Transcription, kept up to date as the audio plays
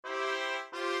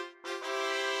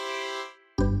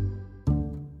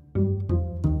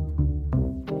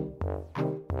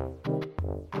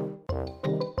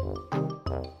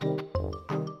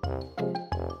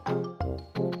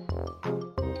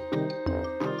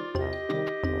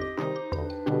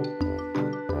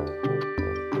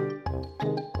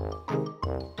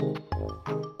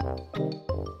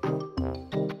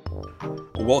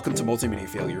welcome to Multimedia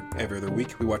Failure. Every other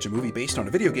week, we watch a movie based on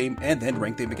a video game and then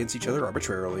rank them against each other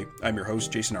arbitrarily. I'm your host,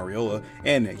 Jason Ariola,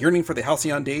 and yearning for the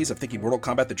halcyon days of thinking Mortal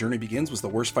Kombat The Journey Begins was the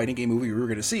worst fighting game movie we were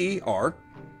going to see are...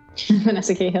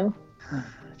 Vanessa Cahill.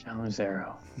 John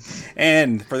Zero.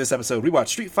 And for this episode, we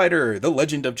watched Street Fighter, The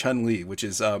Legend of Chun-Li, which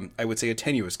is, I would say, a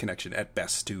tenuous connection at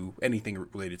best to anything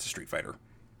related to Street Fighter.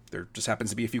 There just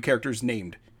happens to be a few characters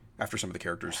named after some of the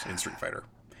characters in Street Fighter.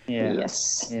 Yeah.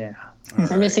 Yes. Yeah.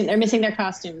 They're missing their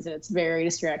costumes, and it's very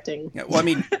distracting. Yeah, well,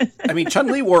 I mean,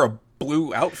 Chun-Li wore a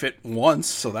blue outfit once,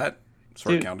 so that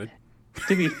sort of counted.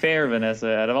 To be fair,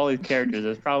 Vanessa, out of all these characters,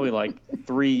 there's probably like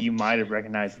 3 you might have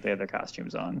recognized that they had their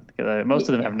costumes on. Because most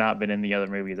of them have not been in the other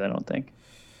movies, I don't think.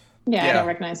 Yeah, I don't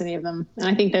recognize any of them, and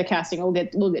I think the casting we'll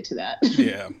get to that.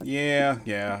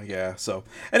 Yeah. So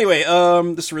anyway,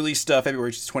 this released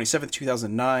February 27th,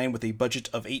 2009, with a budget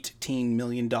of $18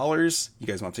 million. You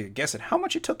guys want to take a guess at how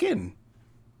much it took in?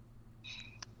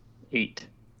 8.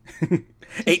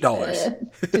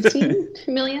 $8. 15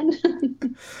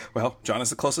 million. Well, John is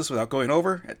the closest without going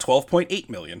over at $12.8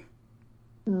 million.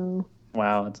 Oh.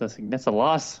 Wow, that's a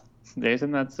loss, Jason.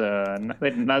 That's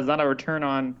not a return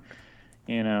on.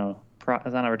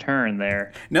 It's not a return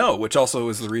there. No, which also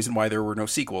is the reason why there were no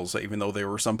sequels, even though there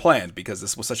were some planned, because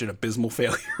this was such an abysmal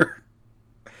failure.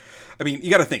 I mean, you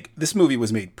got to think, this movie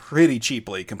was made pretty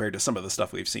cheaply compared to some of the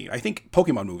stuff we've seen. I think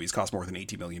Pokemon movies cost more than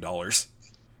 $80 million.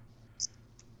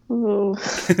 Ooh,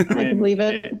 I can believe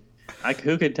it.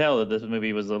 Who could tell that this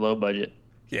movie was a low budget?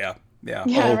 Yeah.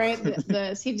 Right.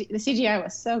 The CGI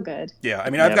was so good. Yeah, I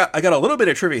mean, I got a little bit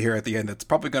of trivia here at the end that's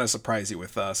probably going to surprise you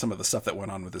with some of the stuff that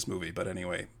went on with this movie. But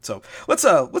anyway, so let's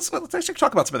actually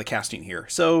talk about some of the casting here.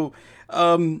 So,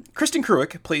 Kristen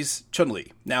Cruick plays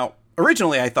Chun-Li. Now,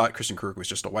 originally, I thought Kristen Cruick was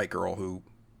just a white girl who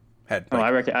had.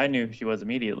 I knew who she was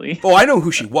immediately. Oh, I know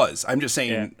who she was. I'm just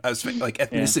saying, as like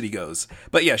ethnicity goes.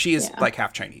 But yeah, she is like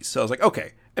half Chinese. So I was like,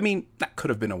 okay. I mean, that could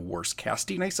have been a worse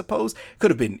casting, I suppose.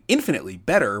 Could have been infinitely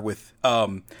better with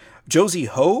Josie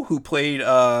Ho, who played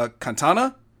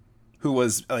Kantana, who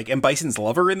was like M. Bison's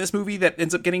lover in this movie that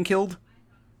ends up getting killed.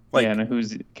 Like, and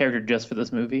who's character just for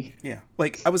this movie? Yeah,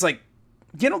 like I was like,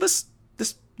 this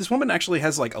woman actually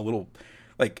has like a little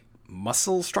like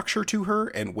muscle structure to her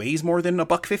and weighs more than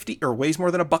 $150 or weighs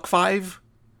more than $105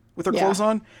 with her clothes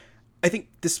on. I think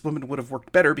this woman would have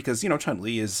worked better because,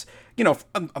 Chun-Li is,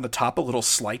 on the top a little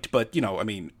slight, but, I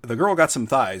mean, the girl got some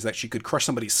thighs that she could crush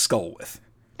somebody's skull with.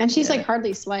 And she's like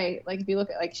hardly slight. Like if you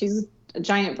look at she's a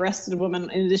giant breasted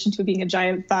woman in addition to being a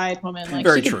giant thighed woman. Like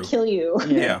Very she true. could kill you.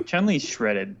 Yeah. Chun-Li's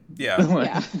shredded. Yeah.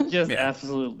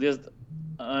 Absolutely, just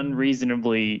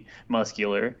unreasonably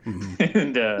muscular. Mm-hmm.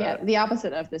 And, the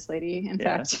opposite of this lady, in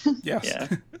fact. Yes. Yeah.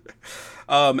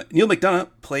 Neil McDonough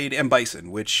played M.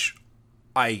 Bison, which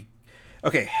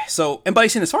Okay, so M.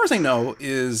 Bison, as far as I know,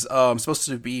 is supposed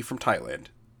to be from Thailand.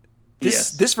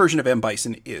 This version of M.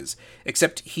 Bison is,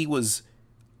 except he was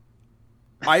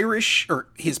Irish, or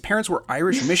his parents were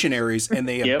Irish missionaries, and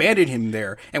they abandoned him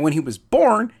there. And when he was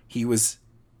born, he was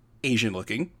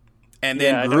Asian-looking, and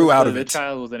then grew out of it. The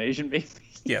child was an Asian baby.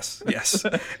 Yes.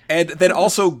 And then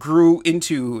also grew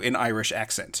into an Irish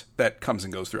accent that comes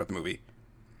and goes throughout the movie,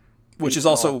 which is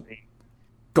also...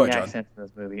 Go ahead, John. The accent in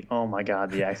this movie. Oh my god,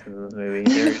 the accent in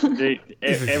this movie.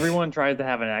 Everyone tries to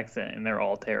have an accent, and they're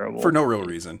all terrible. For no real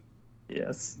reason.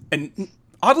 Yes. And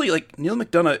oddly, Neil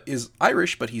McDonough is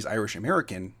Irish, but he's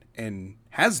Irish-American and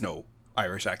has no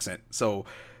Irish accent. So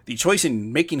the choice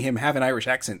in making him have an Irish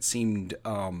accent seemed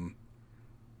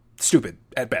stupid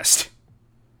at best.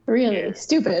 Really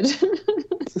stupid.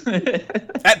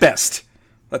 At best.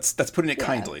 That's putting it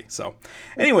kindly. So,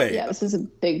 anyway. Yeah, this is a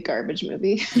big garbage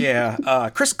movie.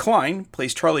 Chris Klein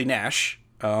plays Charlie Nash.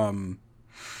 I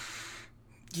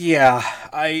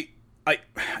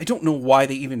don't know why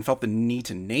they even felt the need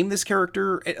to name this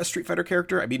character a Street Fighter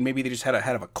character. I mean, maybe they just had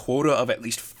a quota of at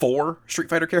least 4 Street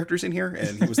Fighter characters in here,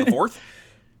 and he was the 4th.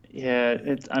 Yeah,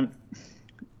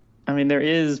 I mean, there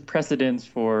is precedence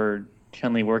for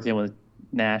Chun-Li working with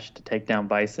Nash to take down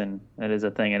Bison. That is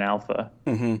a thing in Alpha.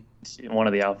 Mm-hmm. One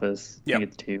of the alphas. I think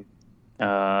it's 2.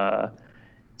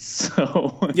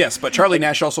 Yes, but Charlie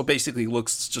Nash also basically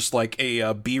looks just like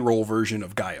a B-roll version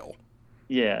of Guile.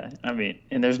 Yeah, I mean,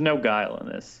 and there's no Guile in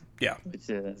this. Yeah. Which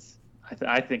is,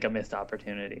 I think, a missed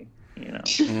opportunity,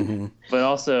 Mm-hmm. But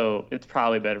also, it's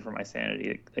probably better for my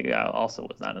sanity. The Guile also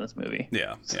was not in this movie.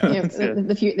 Yeah.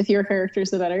 The fewer characters,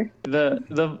 the better.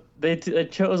 They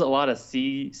chose a lot of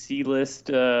C-list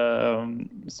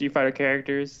Street Fighter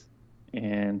characters.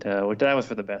 And which that was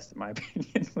for the best, in my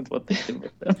opinion, with what they did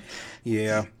with them.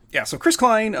 Yeah. So Chris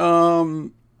Klein,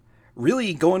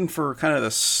 really going for kind of the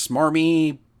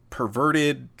smarmy,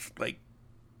 perverted, like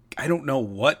I don't know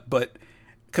what, but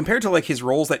compared to like his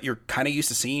roles that you're kind of used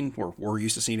to seeing, or we're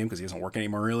used to seeing him because he doesn't work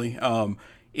anymore really,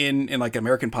 in like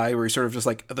American Pie, where he's sort of just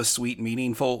like the sweet,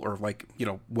 meaningful, or like, you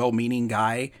know, well-meaning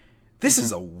guy. This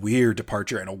is a weird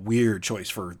departure and a weird choice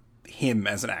for him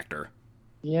as an actor.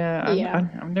 Yeah,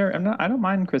 I don't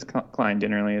mind Chris Klein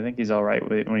generally. I think he's all right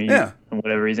with when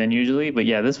whatever he's in usually. But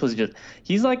yeah, this was just,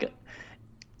 he's like,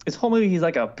 this whole movie, he's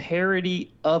like a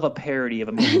parody of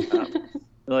a movie cop.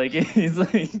 Like, he's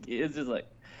just like,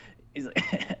 he's like,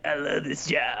 I love this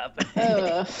job.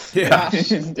 Yeah.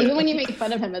 Even when you make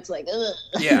fun of him, it's like, ugh.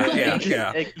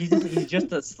 Yeah. Like, he's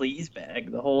just a sleaze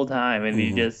bag the whole time, and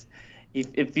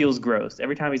it feels gross.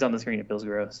 Every time he's on the screen, it feels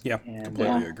gross. Yeah,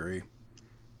 completely agree.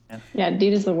 Yeah,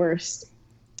 dude is the worst.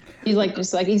 He's like,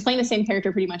 just like, he's playing the same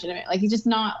character pretty much in it. Like, he's just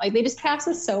not, like, they just cast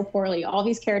this so poorly. All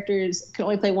these characters can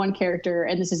only play one character,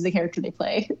 and this is the character they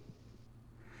play.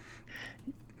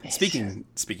 Speaking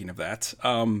of that,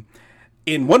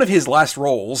 in one of his last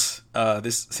roles,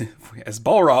 this as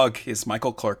Balrog is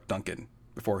Michael Clarke Duncan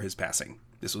before his passing.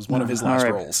 This was one of his last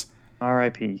roles.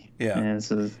 R.I.P. Yeah, and this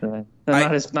is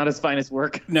not his finest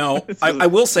work. No, I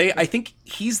will say I think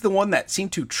he's the one that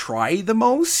seemed to try the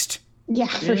most. Yeah,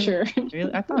 for sure.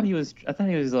 Really? I thought he was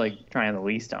like trying the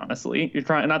least. Honestly, you're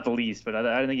trying not the least, but I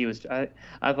didn't think he was.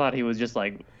 I thought he was just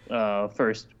like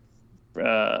first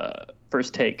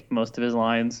take most of his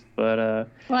lines. But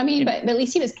well, I mean, but at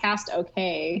least he was cast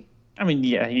okay. I mean,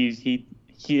 yeah, he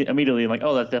immediately like,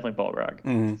 oh, that's definitely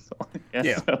Balrog.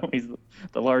 So he's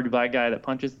the large black guy that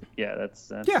punches. Yeah,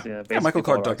 that's Michael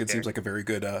Clarke Duncan seems like a very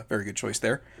good choice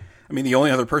there. I mean, the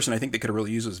only other person I think they could have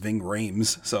really used was Ving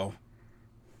Rhames. So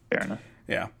fair enough.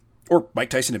 Yeah, or Mike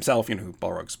Tyson himself, you know, who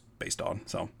Balrog's based on.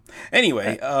 So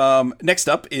anyway, next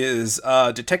up is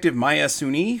Detective Maya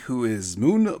Suni, who is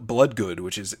Moon Bloodgood,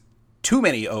 which is too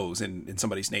many O's in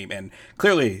somebody's name, and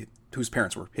clearly whose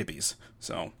parents were hippies.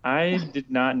 So I did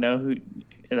not know who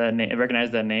that name. I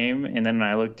recognized that name, and then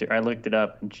I looked it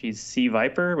up, and she's Sea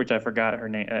Viper, which I forgot her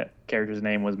name. Character's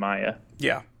name was Maya.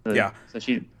 Yeah, So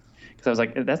she, because I was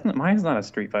like, Maya's not a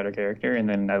Street Fighter character, and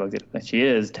then I looked at it. She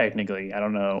is technically. I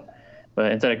don't know.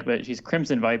 But she's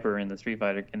Crimson Viper in the Street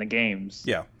Fighter in the games.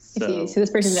 Yeah. So this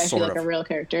person's actually like a real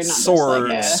character, not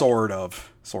sort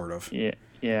of. Yeah.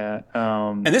 Yeah.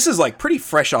 And this is like pretty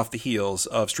fresh off the heels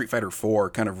of Street Fighter 4,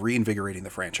 kind of reinvigorating the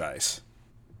franchise.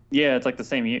 Yeah, it's like the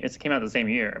same year. It came out the same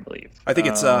year, I believe. I think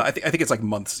it's. I think it's like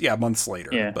months later.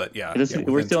 Yeah. But yeah.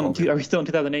 Are we still in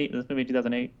 2008? This movie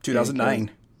 2008.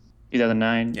 2009.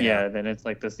 2009. Yeah. Then it's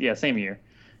like this. Yeah, same year.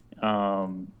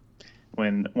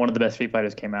 When one of the best Street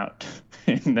Fighters came out,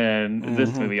 and then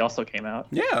this movie also came out.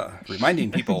 Yeah,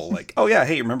 reminding people like, oh yeah,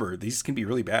 hey, remember these can be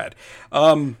really bad.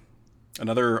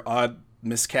 Another odd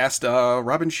miscast,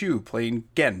 Robin Shou playing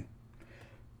Gen.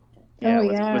 Yeah,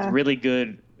 with really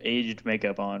good aged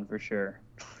makeup on for sure.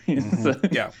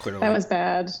 Yeah, clearly that was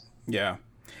bad. Yeah.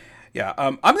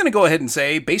 I'm going to go ahead and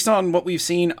say, based on what we've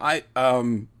seen, now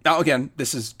again,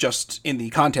 this is just in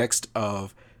the context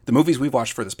of the movies we've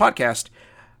watched for this podcast.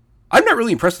 I'm not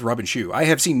really impressed with Robin Shou. I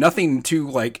have seen nothing to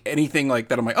like anything like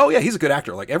that. I'm like, oh yeah, he's a good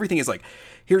actor. Like everything is like,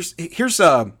 here's his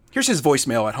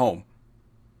voicemail at home.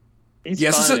 He's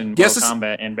fun in Mortal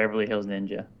Kombat and Beverly Hills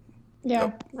Ninja.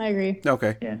 Yeah, I agree.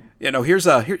 Okay. Yeah. No. He's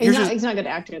not a good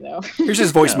actor though. Here's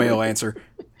his voicemail answer.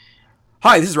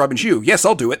 Hi, this is Robin Shou. Yes,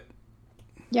 I'll do it.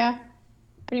 Yeah,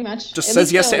 pretty much. Just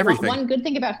says yes to everything. One good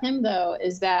thing about him though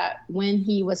is that when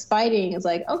he was fighting, it's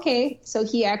like, okay, so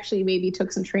he actually maybe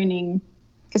took some training.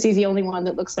 Because he's the only one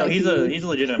that looks like he's a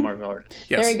legitimate martial artist.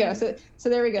 Yes. There we go. So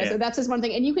there we go. Yeah. So that's just one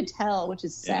thing, and you could tell, which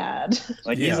is sad.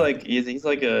 Like he's like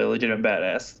a legitimate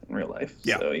badass in real life.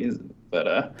 Yeah. So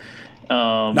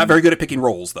not very good at picking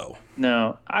roles though.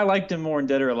 No, I liked him more in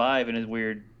Dead or Alive in his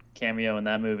weird cameo in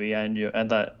that movie. I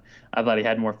thought he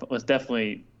had was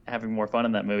definitely having more fun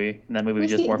in that movie. And that movie was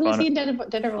just more fun. Was he in Dead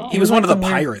or Alive? He was one of the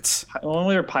pirates. When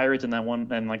we were pirates in that one,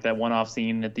 and like that one-off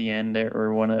scene at the end,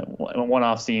 or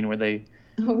one-off scene where they.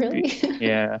 Oh, really?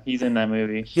 Yeah, he's in that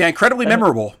movie. Yeah, incredibly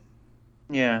memorable.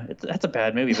 Yeah, that's a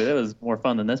bad movie, but it was more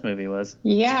fun than this movie was.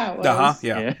 Yeah, it was.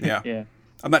 Yeah.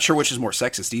 I'm not sure which is more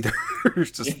sexist either.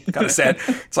 It's just kind of sad.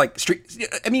 It's like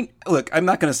I mean, look, I'm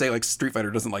not going to say like Street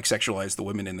Fighter doesn't like sexualize the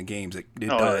women in the games. It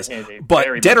does.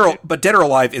 But Dead or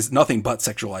Alive is nothing but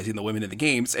sexualizing the women in the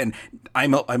games, and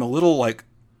I'm a little like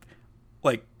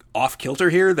off kilter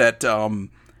here that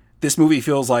this movie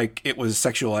feels like it was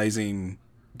sexualizing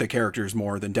the characters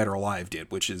more than Dead or Alive did,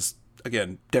 which is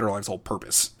again Dead or Alive's whole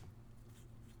purpose.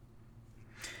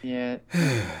 Yeah.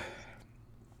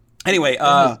 Anyway,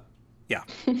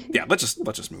 let's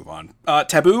just move on.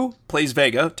 Taboo plays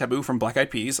Vega. Taboo from Black Eyed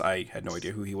Peas. I had no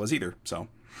idea who he was either. So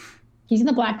He's in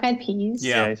the Black Eyed Peas.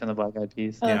 Yeah, he's in the Black Eyed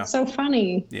Peas. Oh, Yeah. that's so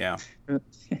funny. Yeah.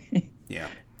 Yeah.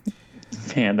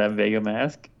 Man, that Vega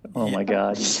mask. Oh my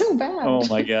god. So bad. Oh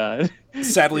my god.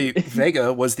 Sadly,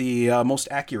 Vega was the most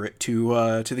accurate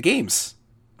to the games.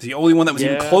 The only one that was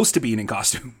even close to being in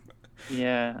costume.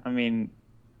 Yeah, I mean,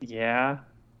 yeah.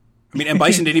 And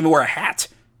Bison didn't even wear a hat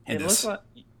in this.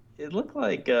 It looked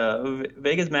like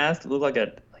Vega's mask looked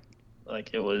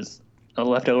like it was a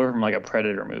leftover from like a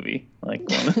Predator movie. Like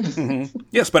Mm-hmm.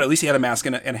 Yes, but at least he had a mask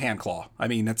and a hand claw.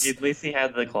 That's at least he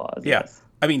had the claws. Yeah.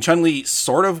 Yes. Chun-Li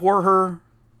sort of wore her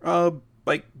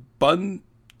like bun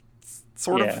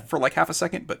sort of for like half a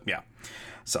second, but yeah.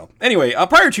 So anyway,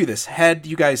 prior to this, had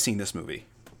you guys seen this movie?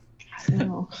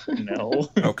 No. No.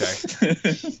 Okay.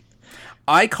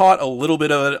 I caught a little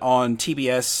bit of it on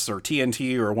TBS or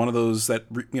TNT or one of those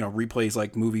that replays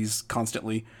like movies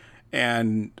constantly,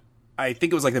 and I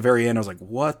think it was like the very end. I was like,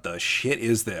 "What the shit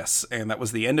is this?" And that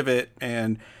was the end of it.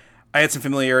 And I had some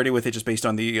familiarity with it just based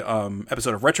on the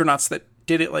episode of Retronauts that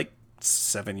did it like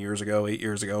 7 years ago, 8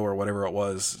 years ago, or whatever it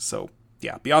was. So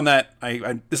yeah, beyond that,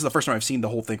 I this is the first time I've seen the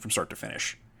whole thing from start to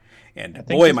finish, and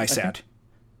boy, am I sad.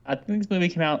 I think this movie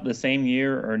came out the same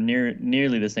year or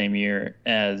nearly the same year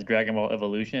as Dragon Ball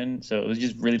Evolution, so it was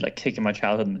just really like kicking my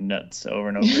childhood in the nuts over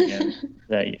and over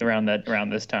again around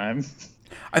this time.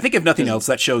 I think if nothing else,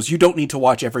 that shows you don't need to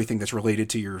watch everything that's related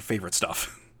to your favorite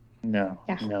stuff. No,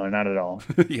 not at all.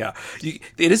 Yeah,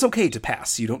 it is okay to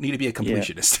pass. You don't need to be a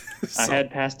completionist. Yeah. So. I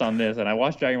had passed on this, and I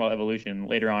watched Dragon Ball Evolution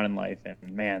later on in life, and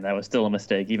man, that was still a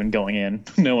mistake, even going in,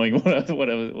 knowing what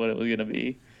it was going to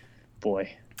be.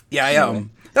 Boy. Yeah,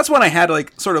 that's one I had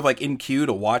like sort of like in queue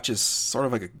to watch as sort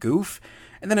of like a goof.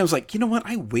 And then I was like, you know what?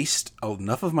 I waste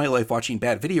enough of my life watching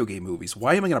bad video game movies.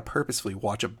 Why am I going to purposefully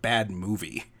watch a bad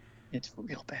movie? It's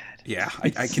real bad. Yeah,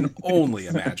 I can only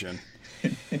imagine.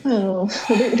 Oh,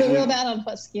 they're real bad on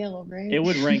what scale, right? It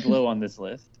would rank low on this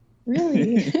list.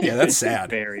 Really? Yeah, that's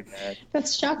sad. Very bad.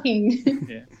 That's shocking.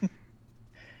 Yeah.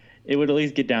 It would at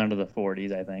least get down to the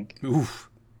 40s, I think. Oof.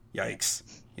 Yikes.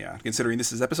 Yeah, considering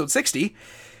this is episode 60.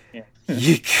 Yeah.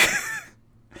 Yeek.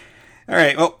 All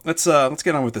right, well, let's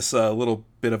get on with this little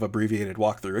bit of abbreviated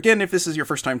walkthrough. Again, if this is your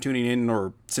first time tuning in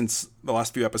or since the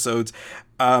last few episodes,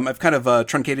 I've kind of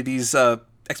truncated these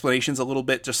explanations a little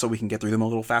bit just so we can get through them a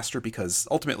little faster because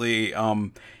ultimately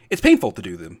it's painful to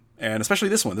do them. And especially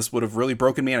this one. This would have really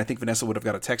broken me, and I think Vanessa would have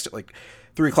got a text at like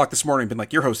 3 o'clock this morning and been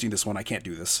like, "You're hosting this one, I can't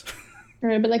do this."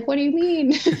 Right, but like, what do you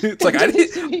mean? It's like,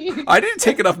 I didn't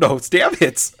take enough notes, damn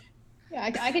it. Yeah,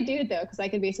 I could do it though, because I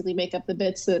could basically make up the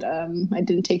bits that I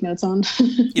didn't take notes on.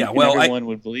 Yeah, well, everyone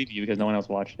would believe you because no one else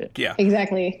watched it. Yeah,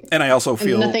 exactly. And I also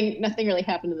feel nothing really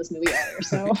happened in this movie either.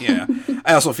 So yeah,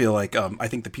 I also feel like I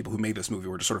think the people who made this movie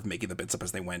were just sort of making the bits up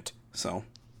as they went. So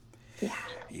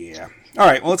yeah. All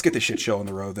right, well, let's get this shit show on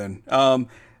the road then.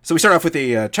 So we start off with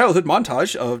a childhood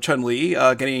montage of Chun-Li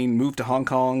getting moved to Hong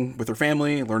Kong with her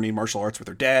family, learning martial arts with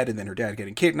her dad, and then her dad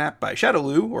getting kidnapped by Shadow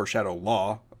Lu or Shadow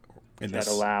Law.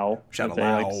 Shadow Lao. Shadow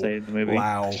Lao. Like to say in the movie.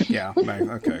 Lao. Yeah.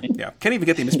 Okay. Yeah. Can't even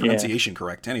get the mispronunciation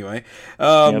correct. Anyway.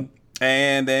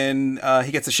 And then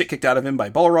he gets the shit kicked out of him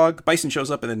by Balrog. Bison shows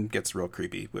up and then gets real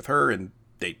creepy with her, and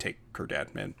they take her dad.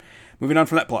 And moving on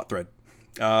from that plot thread.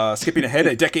 Skipping ahead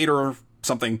a decade or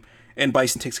something, and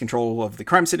Bison takes control of the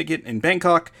crime syndicate in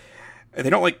Bangkok. They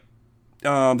don't like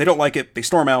it. They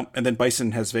storm out, and then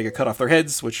Bison has Vega cut off their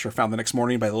heads, which are found the next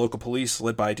morning by the local police,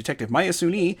 led by Detective Maya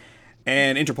Suni.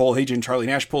 And Interpol agent Charlie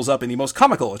Nash pulls up in the most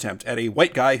comical attempt at a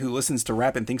white guy who listens to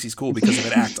rap and thinks he's cool because of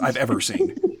an act I've ever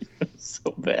seen.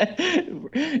 So bad.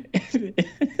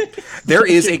 There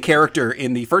is a character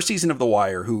in the first season of The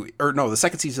Wire the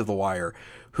second season of The Wire,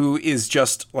 who is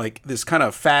just like this kind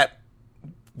of fat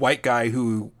white guy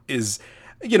who is,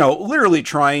 literally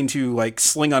trying to like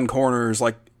sling on corners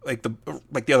like the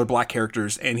other black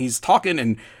characters, and he's talking,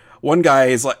 and one guy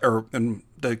is like, and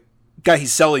the guy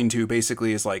he's selling to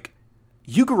basically is like,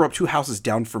 "You grew up 2 houses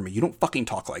down from me. You don't fucking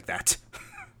talk like that."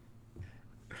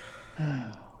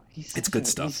 It's good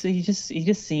stuff. He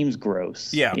just seems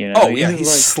gross. Yeah. He's like,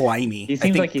 slimy. He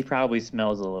seems like he probably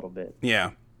smells a little bit.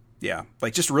 Yeah. Yeah.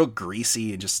 Like just real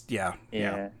greasy and just yeah.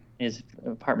 His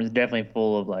apartment's definitely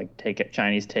full of like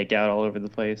Chinese takeout all over the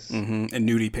place. Mm-hmm. And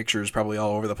nudie pictures probably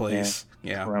all over the place.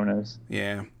 Yeah. Coronas.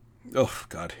 Yeah. Oh,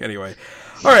 God. Anyway.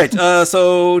 All right.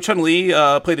 So Chun-Li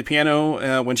played the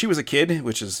piano when she was a kid,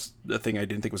 which is a thing I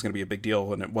didn't think was going to be a big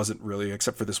deal, and it wasn't really,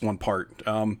 except for this one part.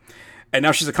 And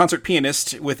now she's a concert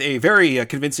pianist with a very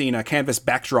convincing canvas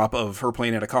backdrop of her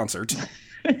playing at a concert.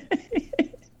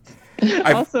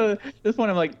 Also, this one,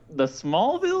 I'm like, the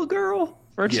Smallville girl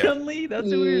for Chun-Li? That's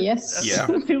who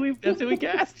we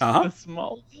cast? Uh-huh. The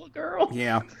Smallville girl?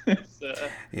 Yeah.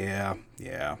 Yeah.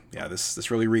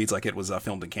 This really reads like it was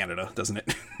filmed in Canada, doesn't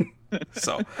it?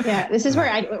 So yeah, this is where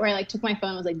I like took my phone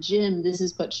and was like, Jim, this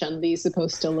is what Chun-Li is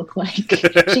supposed to look like.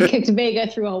 She kicked Vega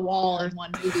through a wall in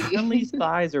one movie. Chun-Li's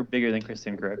thighs are bigger than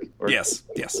Kristen Krug. Yes.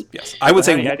 I would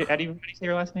say how do you say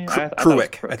your last name?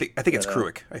 Kruick. I think it's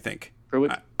Kruick. I think.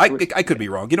 Kruick? I could be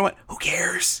wrong. You know what? Who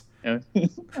cares?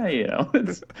 It's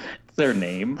their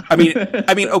name. I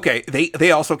mean, okay.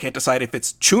 They also can't decide if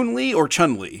it's Chun-Li or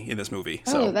Chun-Li in this movie.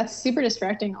 So. Oh, that's super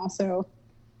distracting. Also.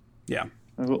 Yeah.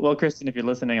 Well, Kristen, if you're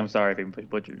listening, I'm sorry if you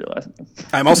butchered your last name.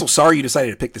 I'm also sorry you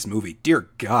decided to pick this movie. Dear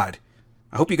God.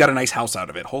 I hope you got a nice house out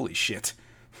of it. Holy shit.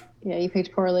 Yeah, you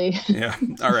picked poorly. Yeah.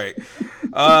 All right.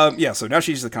 So now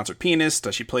she's the concert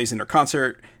pianist. She plays in her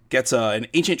concert, gets an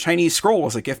ancient Chinese scroll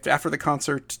as a gift after the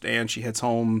concert, and she heads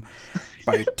home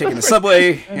by taking the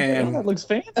subway. And that looks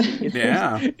fancy.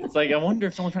 Yeah. It's like, I wonder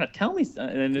if someone's trying to tell me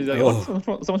something. And it's like,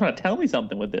 someone's trying to tell me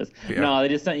something with this. Yeah. No, they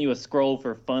just sent you a scroll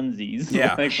for funsies.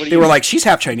 Yeah. Like, they were like, she's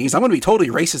half Chinese. I'm going to be totally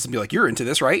racist and be like, you're into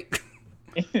this, right?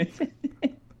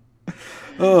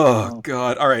 Oh,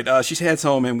 God. All right. She heads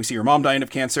home and we see her mom dying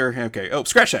of cancer. Okay. Oh,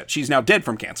 scratch that. She's now dead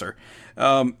from cancer.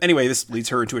 Anyway, this leads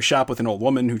her into a shop with an old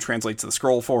woman who translates the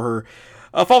scroll for her.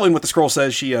 Following what the scroll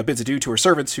says, she bids adieu to her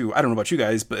servants, who, I don't know about you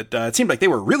guys, but it seemed like they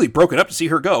were really broken up to see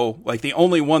her go. Like, the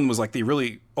only one was, like, the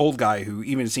really old guy who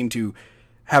even seemed to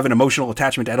have an emotional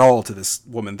attachment at all to this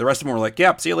woman. The rest of them were like,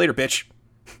 yeah, see you later, bitch.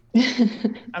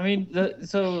 I mean,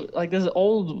 this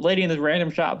old lady in this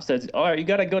random shop says, "All right, you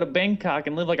got to go to Bangkok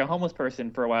and live like a homeless person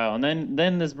for a while, and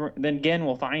then Gen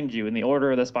will find you in the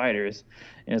Order of the Spiders."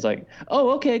 And it's like,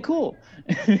 "Oh, okay, cool."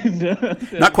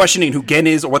 Not questioning who Gen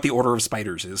is or what the Order of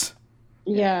Spiders is.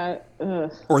 Yeah.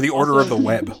 Or the Order of the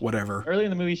Web, whatever. Early in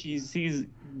the movie, she sees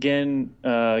Gen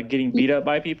getting beat up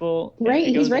by people. Right,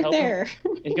 he's right there.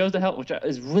 He goes to help, which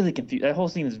is really confusing. That whole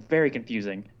scene is very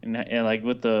confusing, and like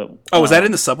with the. Oh, was that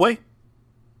in the subway?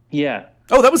 Yeah.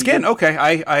 Oh, that was Gen. Okay,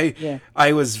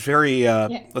 I was very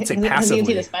let's say passively. You can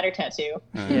see the spider tattoo.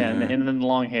 Yeah, and then the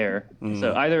long hair.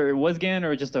 So either it was Gen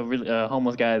or just a really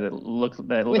homeless guy that looked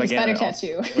with like Gen. With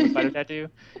a spider tattoo.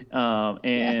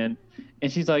 And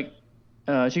she's like.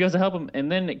 She goes to help him, and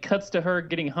then it cuts to her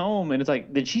getting home, and it's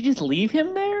like, did she just leave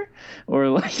him there, or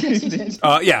like?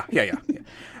 Yeah.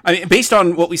 I mean, based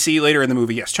on what we see later in the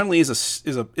movie, yes, Chun-Li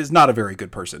is not a very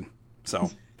good person.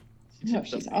 So, no,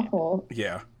 she's awful.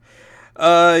 Yeah.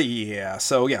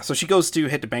 So she goes to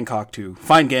head to Bangkok to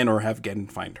find Gen or have Gen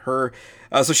find her.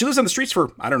 So she lives on the streets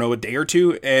for, I don't know, a day or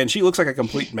two, and she looks like a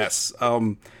complete mess.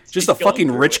 Just a fucking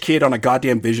rich kid on a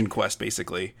goddamn vision quest,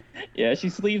 basically. Yeah, she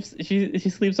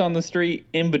sleeps on the street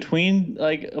in between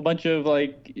like a bunch of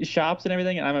like shops and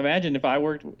everything. And I imagine if I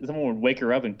worked, someone would wake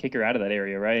her up and kick her out of that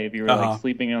area, right? If you were like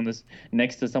sleeping on this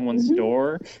next to someone's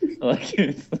store, like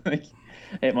it's like,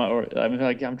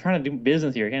 I'm trying to do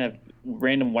business here. I can't have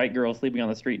random white girl sleeping on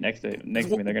the street next to me.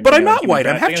 They're gonna. But I'm not white.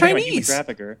 I'm half Chinese.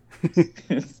 Trafficker.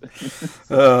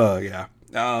 Oh yeah.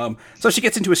 So she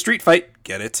gets into a street fight.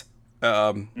 Get it?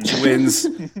 She wins,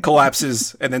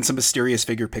 collapses, and then some mysterious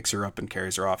figure picks her up and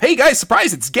carries her off. Hey guys,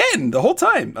 surprise! It's Gen the whole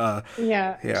time.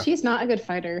 Yeah. She's not a good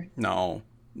fighter. No,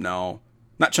 not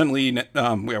Chun-Li.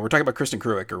 We're talking about Kristen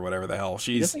Kruick or whatever the hell.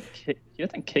 She doesn't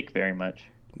kick very much.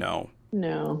 No.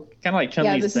 Kind of like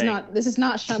Chun-Li's thing. This is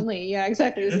not Chun-Li. Yeah,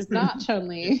 exactly. This is not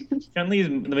Chun-Li. The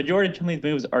majority of Chun-Li's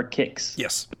moves are kicks.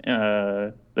 Yes.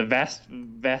 The vast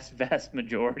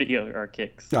majority are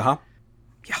kicks. Uh-huh.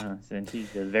 Yeah. And she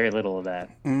does very little of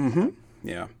that. Mm-hmm.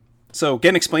 Yeah. So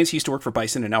Gen explains he used to work for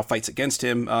Bison and now fights against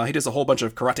him. He does a whole bunch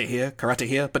of karate here,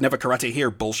 but never karate here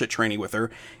bullshit training with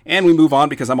her. And we move on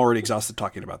because I'm already exhausted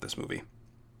talking about this movie.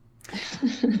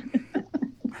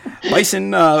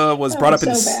 Bison was brought up in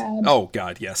bad. Oh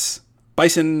God, yes.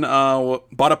 Bison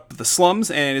bought up the slums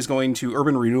and is going to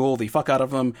urban renewal the fuck out of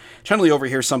them. Chun-Li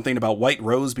overhears something about White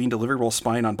Rose being delivered while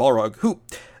spying on Balrog, who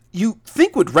you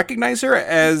think would recognize her,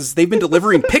 as they've been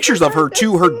delivering pictures of her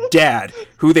to her dad,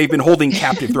 who they've been holding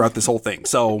captive throughout this whole thing.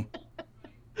 So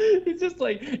it's just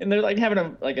like, and they're like having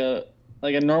a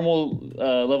normal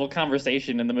level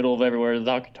conversation in the middle of everywhere.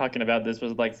 Talking about this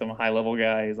was like some high level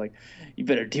guy. He's like, "You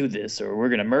better do this, or we're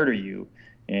gonna murder you."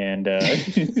 And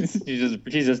she's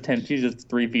just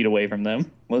 3 feet away from them,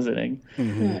 listening.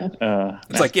 Mm-hmm.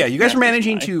 It's like, yeah, you guys are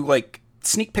managing to like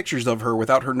sneak pictures of her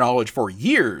without her knowledge for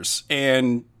years,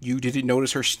 and you didn't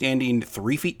notice her standing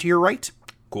 3 feet to your right?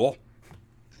 Cool.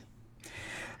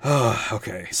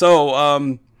 Okay, so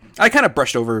I kind of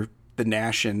brushed over the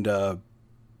Nash and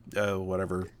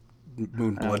whatever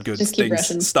moon blood goods just keep things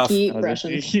brushing. stuff. Keep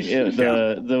brushing.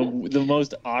 The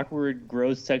most awkward,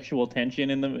 gross sexual tension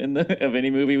in the of any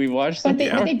movie we watched. But they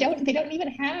don't even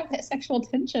have that sexual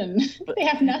tension. They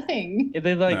have nothing. They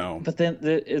but then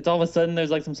it's all of a sudden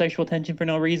there's like some sexual tension for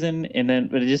no reason,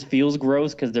 but it just feels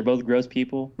gross because they're both gross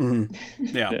people. Mm-hmm.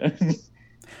 Yeah.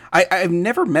 I've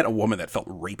never met a woman that felt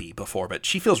rapey before, but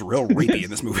she feels real rapey in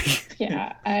this movie.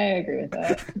 Yeah, I agree with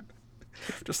that.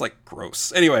 Just like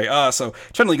gross. Anyway, so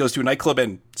Chun-Li goes to a nightclub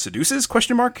and seduces ?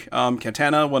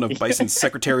 Katana, one of Bison's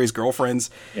secretary's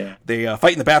girlfriends. Yeah. They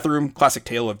fight in the bathroom. Classic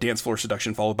tale of dance floor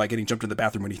seduction, followed by getting jumped in the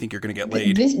bathroom when you think you're going to get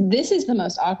laid. This is the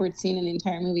most awkward scene in the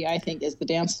entire movie. I think is the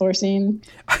dance floor scene.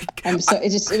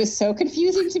 It was so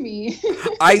confusing to me.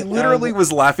 I literally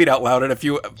was laughing out loud at a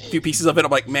few pieces of it.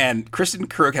 I'm like, man, Kristen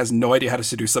Krug has no idea how to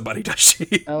seduce somebody, does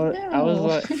she?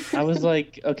 I was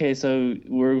like, okay, so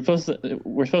we're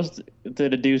supposed to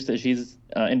deduce that she's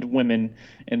into women,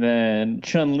 and then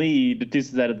Chun-Li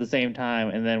deduces that at the same time,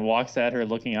 and then walks at her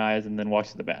looking eyes, and then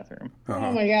walks to the bathroom.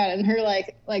 Oh my god! And her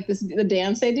like the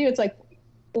dance they do, it's like,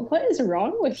 what is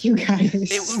wrong with you guys?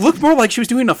 It looked more like she was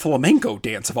doing a flamenco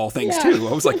dance of all things too.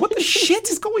 I was like, what the shit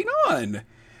is going on?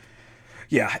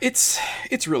 Yeah, it's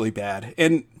really bad.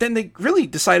 And then they really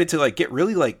decided to like get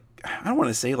really like, I don't want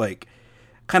to say like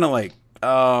kind of like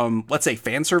let's say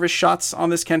fan service shots on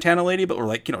this Katana lady, but we're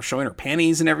like, showing her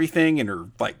panties and everything and her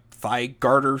like thigh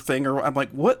garter thing, or I'm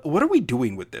like, what are we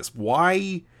doing with this?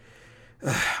 Why?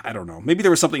 I don't know. Maybe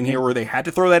there was something here where they had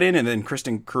to throw that in, and then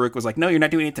Kristen Krug was like, no, you're not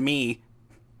doing it to me.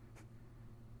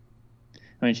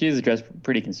 I mean, she is dressed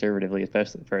pretty conservatively,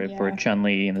 especially for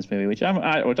Chun-Li in this movie, which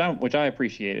I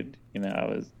appreciated.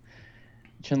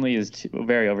 Chun-Li is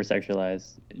very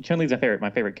over-sexualized. Chun-Li's my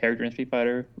favorite character in Street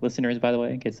Fighter. Listeners, by the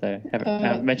way, in case I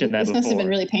haven't mentioned that before. This must have been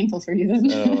really painful for you then.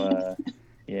 So,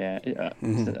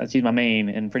 she's my main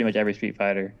in pretty much every Street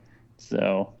Fighter.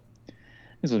 So,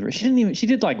 this was she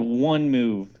did like one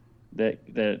move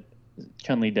that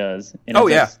Chun-Li does. And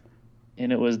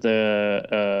and it was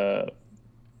the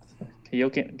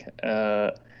Kaioken.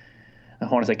 I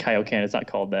want to say Kaioken. It's not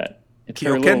called that.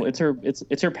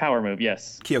 It's her power move.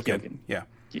 Yes. Kyoken. Yeah.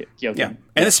 Kyoken. Yeah.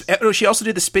 And she also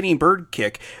did the spinning bird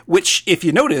kick, which, if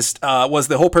you noticed, was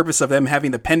the whole purpose of them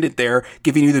having the pendant there,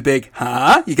 giving you the big,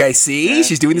 you guys see? Yeah,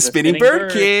 she's doing the spinning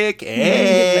bird kick.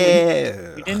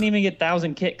 Yeah. You didn't even get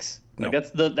 1,000 kicks. Like,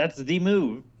 that's the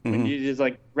move. Mm-hmm. When you just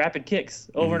like rapid kicks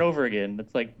over and over again.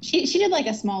 It's like she did like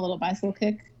a small little bicycle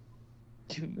kick.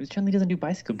 Chun-Li doesn't do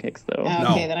bicycle kicks though.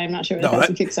 Okay, then I'm not sure what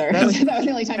bicycle kicks are. That was the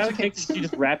only time she kicked. She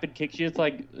just rapid kicks. She just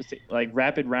like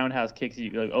rapid roundhouse kicks you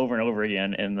like over and over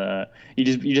again, and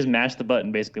you just mash the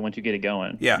button basically once you get it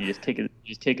going. Yeah. You just kick it. You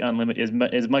just kick unlimited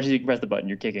as much as you can press the button.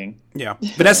 You're kicking. Yeah.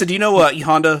 Vanessa, do you know E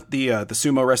Honda, the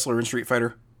sumo wrestler in Street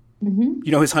Fighter? Mm-hmm.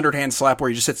 You know his 100-hand slap where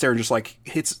he just sits there and just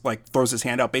like throws his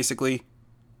hand out basically.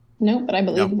 No, but I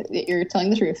believe that you're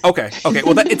telling the truth. Okay.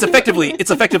 Well, it's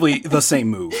effectively the same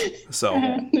move. So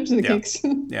there's the kicks.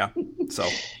 Yeah. So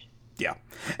yeah.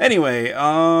 Anyway,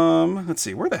 let's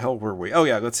see. Where the hell were we? Oh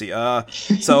yeah, let's see.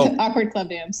 So awkward club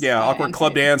dance. Yeah, awkward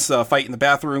club dance. Fight in the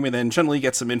bathroom, and then Chun-Li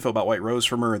gets some info about White Rose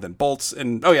from her, and then bolts.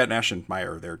 And Nash and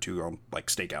Maya are there too, on like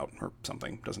stakeout or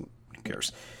something. Who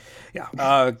cares?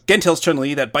 Yeah. Gen tells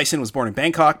Chun-Li that Bison was born in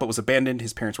Bangkok but was abandoned.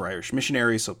 His parents were Irish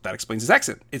missionaries, so that explains his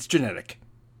accent. It's genetic.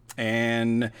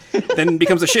 And then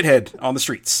becomes a shithead on the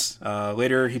streets.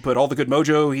 Later, he put all the good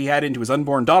mojo he had into his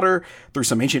unborn daughter through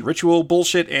some ancient ritual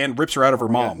bullshit and rips her out of her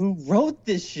mom. Who wrote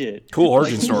this shit? Cool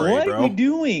origin story, what bro. What are we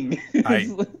doing?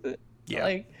 Yeah.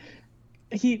 Like,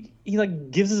 he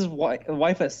like gives his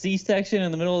wife a C-section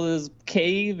in the middle of this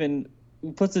cave and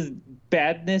puts his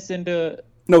badness into...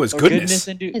 No, his goodness.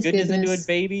 Goodness into a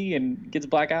baby and gets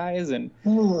black eyes and...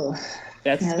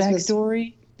 That's his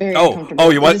backstory. Very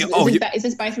uncomfortable. Is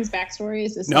this Bison's backstory?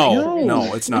 Is this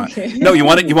no, it's not. Okay. No, you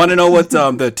want to know what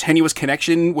the tenuous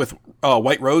connection with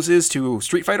White Rose is to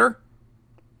Street Fighter?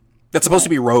 That's supposed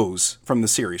to be Rose from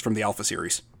the Alpha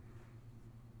series.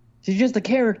 She's just a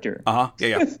character. Yeah.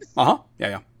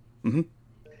 Yeah. Mm-hmm.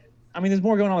 I mean, there's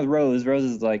more going on with Rose. Rose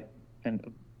is like a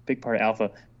big part of Alpha,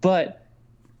 but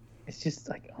it's just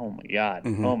like, oh my god,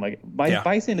 mm-hmm. Oh my god,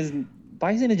 Bison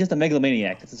is just a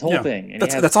megalomaniac. That's his whole thing. And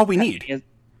that's all we need.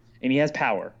 And he has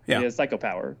power. Yeah. He has psycho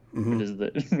power, mm-hmm.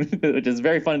 which is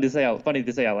very funny to say out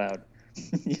loud.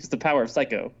 He's the power of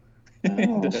psycho.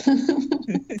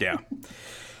 Yeah.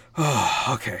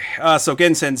 Oh, okay. So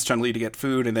Gen sends Chun-Li to get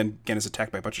food, and then Gen is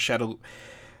attacked by a bunch of shadow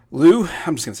Liu,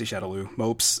 I'm just going to say Shadow Liu,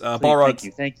 mopes.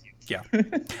 Balrog. Thank you. Yeah.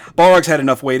 Balrog's had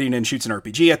enough waiting and shoots an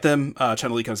RPG at them.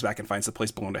 Chun-Li comes back and finds the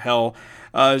place blown to hell.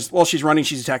 While she's running,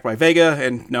 she's attacked by Vega,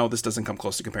 and no, this doesn't come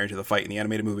close to comparing to the fight in the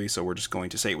animated movie, so we're just going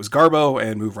to say it was Garbo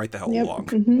and move right the hell along.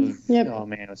 Mm-hmm. Yep. Oh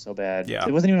man, it was so bad. Yeah.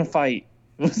 It wasn't even a fight.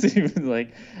 It wasn't even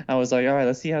like, I was like, all right,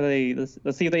 let's see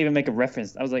if they even make a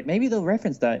reference. I was like, maybe they'll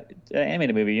reference that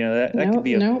animated movie. You know, that could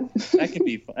be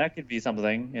that could be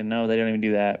something. And no, they don't even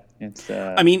do that. It's.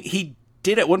 I mean, he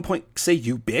did at one point say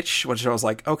 "you bitch," which I was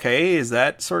like, okay, is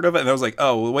that sort of? And I was like,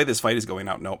 oh, the way this fight is going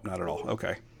out, nope, not at all.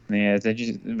 Okay. Yeah,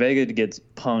 Vega gets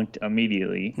punked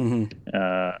immediately,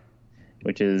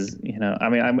 which is, you know, I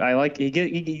mean, I like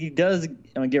he does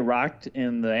get rocked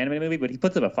in the animated movie, but he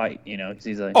puts up a fight, you know. 'Cause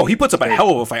he's like, he puts up a hell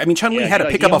of a fight. I mean, Chun-Li had to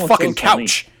pick up a fucking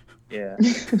couch. Yeah,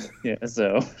 yeah.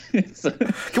 So,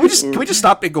 can we just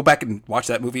stop and go back and watch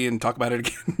that movie and talk about it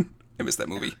again? I missed that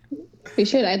movie. We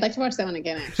should. I'd like to watch that one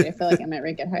again. Actually, I feel like I might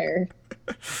rank it higher.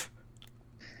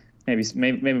 Maybe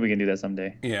we can do that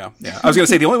someday. Yeah. I was gonna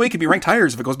say the only way it could be ranked higher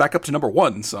is if it goes back up to number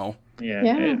 1. So yeah.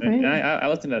 Right. I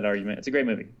listened to that argument. It's a great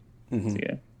movie. Mm-hmm. So,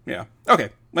 yeah. Okay.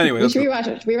 Anyway, we should rewatch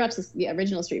it. Rewatch the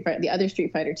original Street Fighter, the other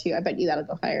Street Fighter 2. I bet you that'll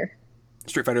go higher.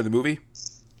 Street Fighter the movie.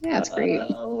 Yeah, it's great.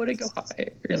 Would it go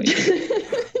higher?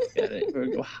 It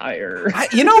would go higher. I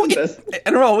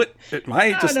don't know. It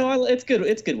might just. No, it's good.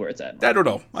 It's good where it's at. I don't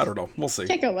know. We'll see.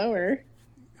 Can't go lower.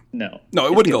 No,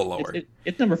 it wouldn't go lower.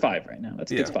 It's number 5 right now.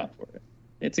 That's a good spot for it.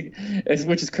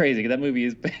 Which is crazy. That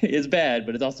movie is bad,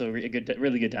 but it's also a really good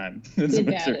time. It's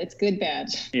good bad.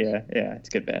 Yeah, it's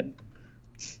good bad.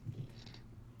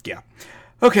 Yeah.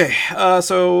 Okay,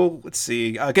 so let's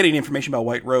see. Getting information about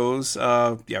White Rose.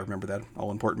 Remember that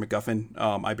all-important MacGuffin?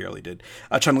 I barely did.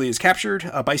 Chun-Li is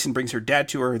captured. Bison brings her dad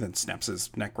to her, then snaps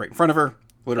his neck right in front of her.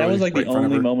 Literally, that was like right the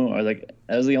only moment where I was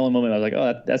like,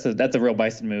 oh, that's a real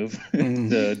Bison move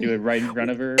to do it right in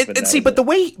front of her. But the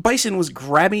way Bison was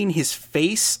grabbing his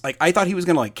face, like I thought he was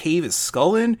gonna like cave his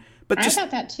skull in, but I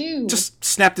thought that too. Just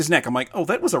snapped his neck. I'm like, oh,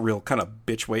 that was a real kind of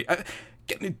bitch way.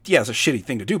 Yeah, it's a shitty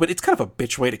thing to do, but it's kind of a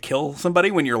bitch way to kill somebody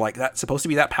when you're like that supposed to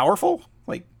be that powerful.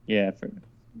 Like, yeah,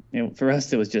 for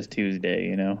us it was just Tuesday,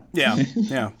 you know. Yeah.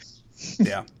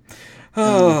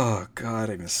 Oh God,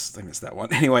 I missed that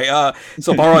one. Anyway,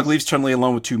 so Balrog leaves Chun-Li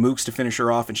alone with 2 mooks to finish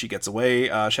her off, and she gets away.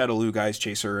 Shadow Liu guys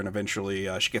chase her, and eventually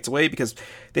she gets away because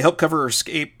they help cover her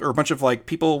escape, or a bunch of like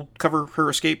people cover her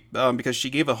escape because she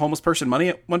gave a homeless person money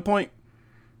at one point.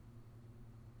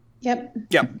 Yep.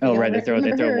 Yeah. Oh right, they throw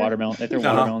watermelon. They throw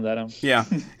watermelons at him. Yeah.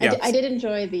 I did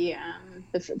enjoy the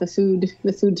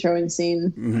food throwing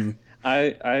scene. Mm-hmm.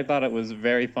 I thought it was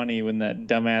very funny when that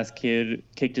dumbass kid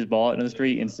kicked his ball out in the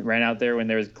street and ran out there when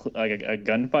there was like a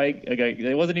gunfight.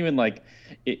 It wasn't even like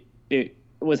it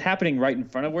was happening right in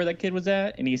front of where that kid was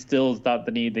at, and he still thought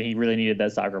that he really needed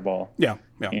that soccer ball. Yeah.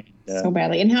 And, so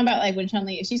badly. And how about like when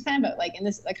Chun-Li, she's kind of like in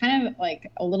this, like kind of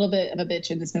like a little bit of a bitch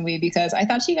in this movie because I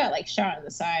thought she got like shot in the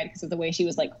side because of the way she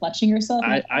was like clutching herself.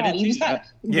 Like, you just got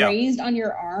grazed on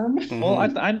your arm. Mm-hmm. Well,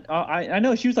 I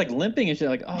know she was like limping and shit.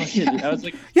 Like, oh shit. I was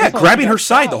like, grabbing her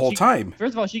side the whole time.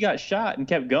 First of all, she got shot and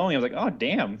kept going. I was like, oh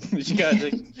damn.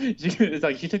 It's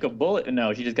like she took a bullet and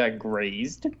no, she just got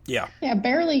grazed. Yeah. Yeah,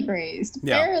 barely grazed.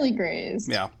 Yeah. Barely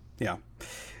grazed. Yeah.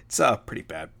 It's pretty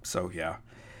bad. So yeah.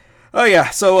 Oh yeah,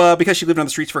 so because she lived on the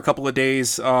streets for a couple of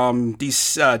days,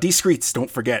 these discreets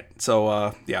don't forget.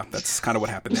 So yeah, that's kind of what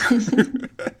happened there.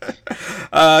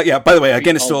 By the way,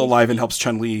 again, is still alive and helps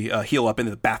Chun-Li heal up into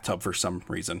the bathtub for some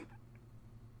reason.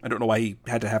 I don't know why he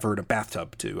had to have her in a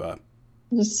bathtub to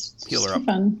heal her up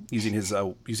using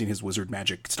his wizard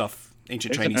magic stuff,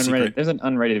 ancient Chinese secret. There's an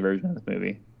unrated version of this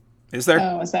movie. Is there?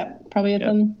 Oh, is that probably it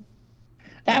then?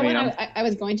 I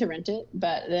was going to rent it,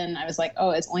 but then I was like, "Oh,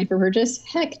 it's only for purchase."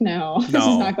 Heck no! This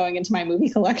is not going into my movie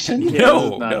collection.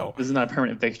 No. This is not a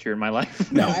permanent fixture in my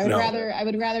life. No, I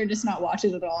would rather just not watch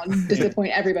it at all and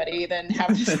disappoint everybody than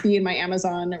have this be in my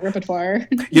Amazon repertoire.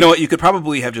 You know what? You could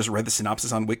probably have just read the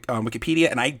synopsis on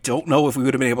Wikipedia, and I don't know if we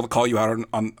would have been able to call you out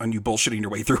on you bullshitting your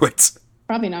way through it.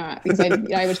 Probably not, because I would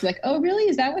be like, oh, really?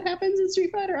 Is that what happens in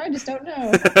Street Fighter? I just don't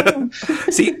know.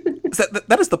 See,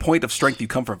 that is the point of Strength You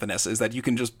Come From, Vanessa, is that you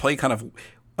can just play kind of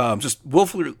just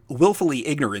willfully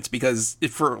ignorant, because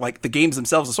for like the games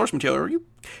themselves, the source material, you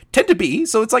tend to be.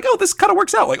 So it's like, oh, this kind of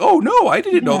works out. Like, oh, no, I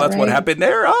didn't know that's what happened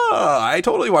there. I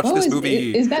totally watched this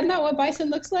movie. Is that not what Bison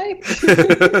looks like?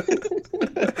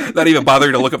 Not even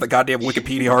bothering to look up the goddamn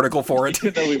Wikipedia article for it.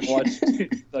 Even though we've watched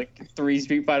like 3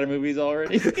 Street Fighter movies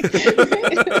already.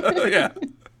 Yeah.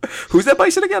 Who's that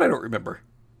Bison again? I don't remember.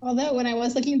 Although when I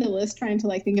was looking at the list, trying to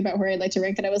like think about where I'd like to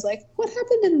rank it, I was like, "What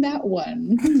happened in that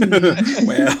one?"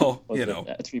 Well,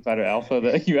 Street Fighter Alpha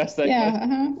that you asked that.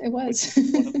 Yeah, it was.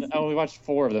 We watched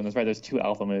 4 of them. That's right. There's 2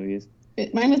 Alpha movies.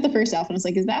 Mine was the first Alpha. And I was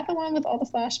like, "Is that the one with all the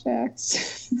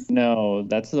flashbacks?" No,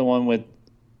 that's the one with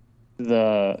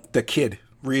the kid,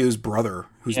 Ryu's brother,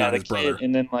 who's not his brother,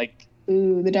 and then like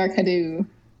the Dark Hado.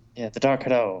 Yeah, the Dark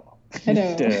Hado.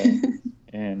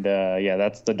 And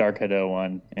that's the Dark Hado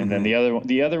one. And then the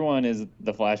other one is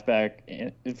the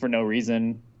flashback for no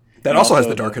reason. That also has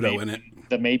the Dark Hado in it.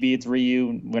 Maybe it's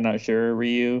Ryu. We're not sure.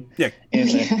 Ryu. Yeah,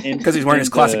 because he's wearing his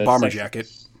classic bomber jacket.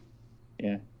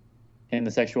 Yeah, and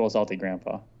the sexual assaulted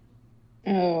grandpa.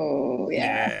 Oh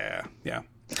yeah. Yeah.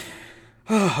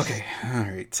 Oh, okay. All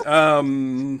right.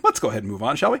 Let's go ahead and move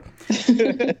on, shall we?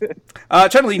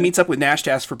 Chun-Li meets up with Nash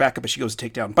to ask for backup as she goes to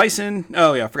take down Bison.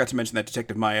 Oh, yeah, I forgot to mention that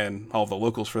Detective Maya and all of the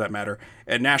locals, for that matter,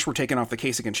 and Nash were taken off the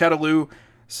case against Shadowloo,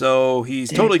 so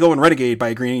he's totally going renegade by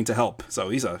agreeing to help. So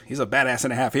he's a badass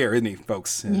and a half here, isn't he,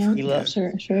 folks? Yeah,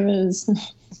 sure is.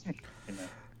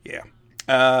 Yeah.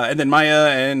 And then Maya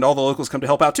and all the locals come to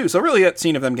help out, too. So really, that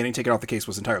scene of them getting taken off the case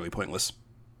was entirely pointless.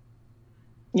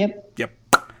 Yep.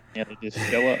 Yeah, they just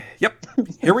show up. Yep.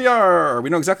 Here we are. We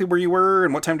know exactly where you were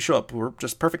and what time to show up. We're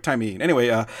just perfect timing. Anyway,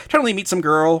 Chun-Li meets some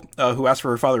girl who asks for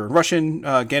her father in Russian.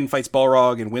 Again, fights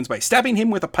Balrog and wins by stabbing him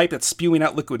with a pipe that's spewing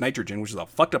out liquid nitrogen, which is a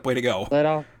fucked up way to go.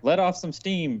 Let off some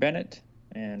steam, Bennett.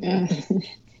 And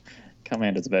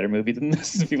Commando's a better movie than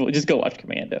this. People just go watch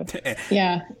Commando.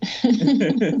 Yeah.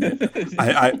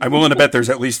 I'm willing to bet there's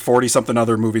at least 40-something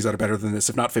other movies that are better than this,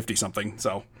 if not 50-something.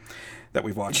 So. That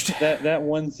we've watched. That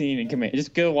one scene in Command.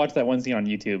 Just go watch that one scene on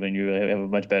YouTube, and you have a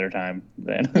much better time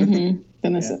than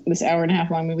this hour and a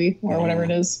half long movie or whatever it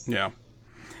is. Yeah.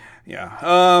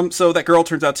 So that girl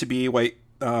turns out to be the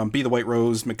White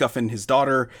Rose MacGuffin, his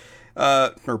daughter,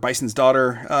 or Bison's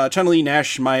daughter. Chun-Li,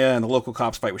 Nash, Maya, and the local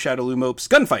cops fight with Shadowloo mopes.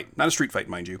 Gunfight, not a street fight,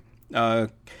 mind you.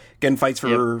 Gen fights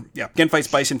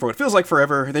Bison for what feels like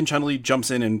forever. Then Chun-Li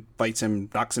jumps in and fights him,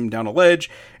 knocks him down a ledge,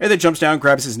 and then jumps down,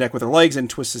 grabs his neck with her legs, and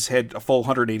twists his head a full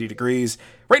 180 degrees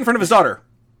right in front of his daughter.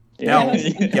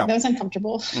 That was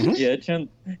uncomfortable.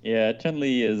 Mm-hmm.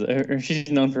 Chun-Li is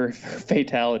she's known for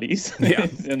fatalities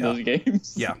in those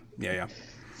games. Yeah.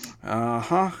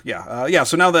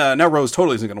 So now Rose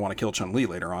totally isn't going to want to kill Chun-Li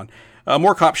later on.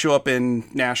 More cops show up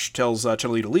and Nash tells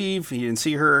Chun-Li to leave. He didn't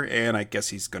see her, and I guess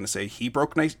he's going to say he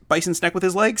broke Bison's neck with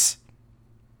his legs.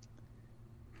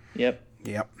 Yep.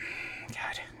 God,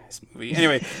 this movie.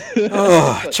 Anyway,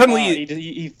 Chun-Li...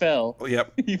 He fell.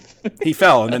 Yep. He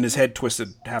fell, and then his head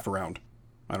twisted half around.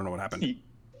 I don't know what happened.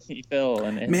 He fell.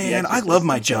 Man, I love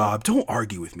my job. Don't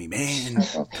argue with me, man.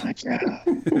 Oh, my God.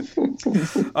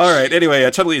 All right. Anyway,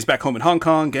 Chun-Li is back home in Hong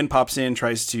Kong. Gen pops in,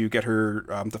 tries to get her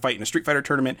to fight in a Street Fighter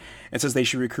tournament, and says they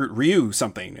should recruit Ryu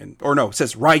something. It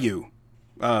says Ryu.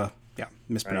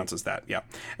 Mispronounces that.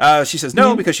 Yeah. She says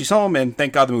no because she's home, and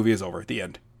thank God the movie is over. The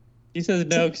end. She says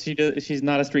no because she's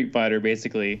not a Street Fighter,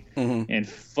 basically. Mm-hmm. And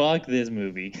fuck this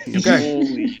movie. Okay.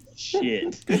 Holy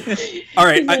shit. All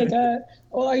right.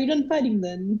 Are you done fighting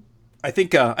then? I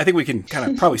think we can kind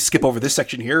of probably skip over this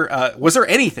section here. Was there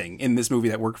anything in this movie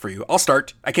that worked for you? I'll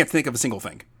start. I can't think of a single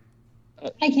thing.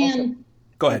 I can.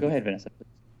 Go ahead. Go ahead, Vanessa.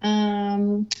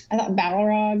 I thought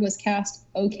Balrog was cast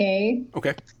okay.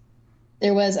 Okay.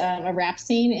 There was a rap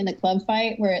scene in the club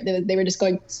fight where they were just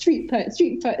going street fight.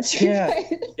 You gotta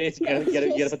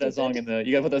put that song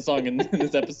in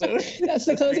this episode. That's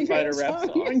the closing Fighter rap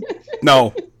song.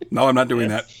 No, I'm not doing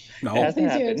that. No, it's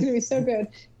gonna be so good.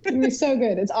 It's gonna be so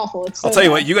good. It's awful. It's so I'll tell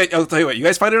you what. You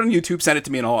guys find it on YouTube. Send it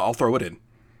to me, and I'll throw it in.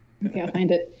 Okay, I'll find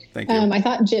it. Thank you. I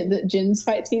thought Jin's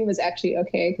fight scene was actually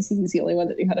okay because he was the only one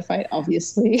that knew how to fight,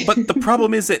 obviously. But the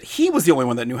problem is that he was the only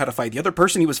one that knew how to fight. The other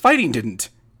person he was fighting didn't.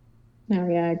 Oh,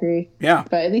 yeah, I agree. Yeah.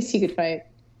 But at least he could fight.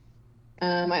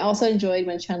 I also enjoyed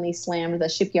when Chun-Li slammed the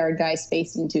shipyard guy's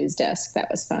face into his desk. That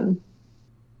was fun.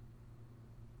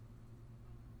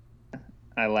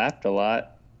 I laughed a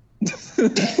lot.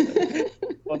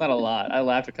 Well, not a lot. I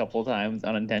laughed a couple of times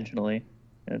unintentionally.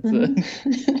 I'll give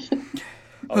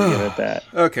it that.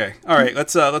 Okay. All right.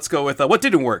 Let's go with what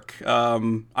didn't work.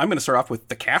 I'm going to start off with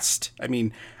the cast. I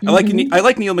mean, I like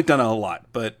Neil McDonough a lot,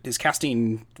 but his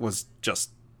casting was just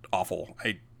awful.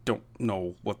 I don't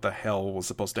know what the hell was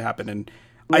supposed to happen, and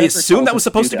I assume that was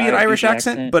supposed to be an Irish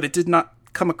accent, but it did not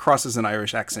come across as an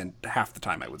Irish accent half the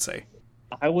time, I would say.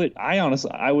 I would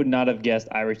not have guessed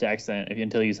Irish accent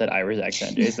until you said Irish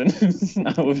accent, Jason.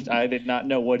 I did not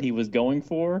know what he was going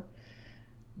for,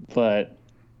 but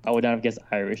I would not have guessed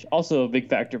Irish. Also, a big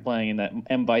factor playing in that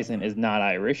M. Bison is not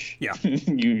Irish. Yeah.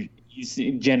 You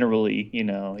see, generally, he's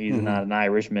not an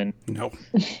Irishman. No.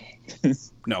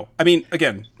 No. I mean,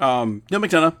 again, Neil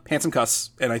McDonough, handsome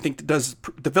cuss, and I think does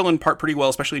the villain part pretty well,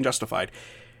 especially in Justified.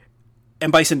 And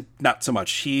Bison, not so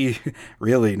much. He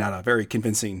really not a very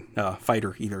convincing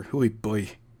fighter either. Hooey boy.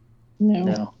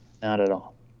 No, not at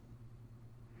all.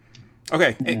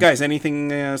 Okay, guys,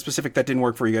 anything specific that didn't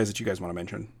work for you guys that you guys want to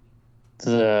mention?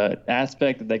 The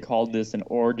aspect that they called this an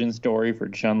origin story for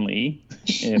Chun-Li,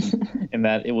 in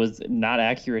that it was not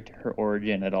accurate to her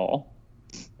origin at all.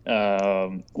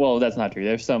 Well, that's not true.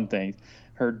 There's some things.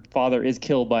 Her father is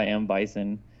killed by M.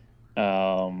 Bison,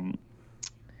 not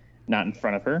in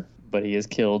front of her, but he is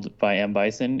killed by M.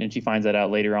 Bison, and she finds that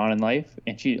out later on in life.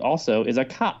 And she also is a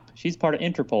cop. She's part of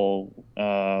Interpol,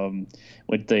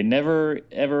 which they never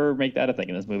ever make that a thing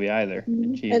in this movie either.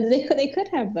 And they could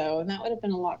have though, and that would have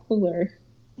been a lot cooler.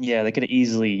 Yeah, they could have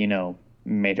easily,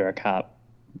 made her a cop.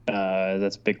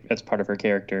 That's part of her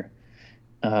character.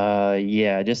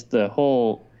 Just the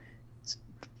whole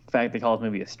fact they call this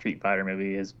movie a Street Fighter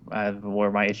movie is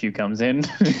where my issue comes in.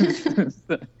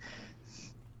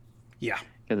 Yeah.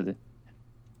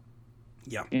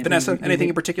 Yeah. Vanessa, anything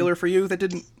in particular for you that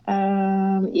didn't?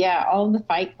 All of the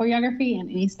fight choreography and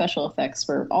any special effects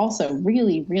were also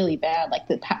really, really bad. Like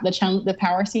the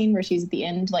power scene where she's at the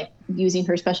end, like using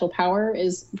her special power,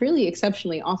 is really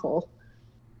exceptionally awful.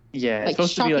 Yeah, it's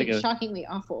supposed to be like shockingly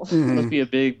awful. It's supposed to be a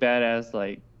big badass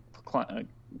like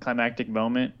climactic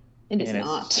moment. It is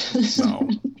not. No.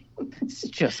 It's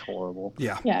just horrible.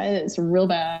 Yeah. Yeah, it is real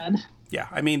bad. Yeah,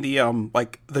 I mean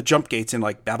the jump gates in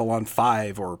like Babylon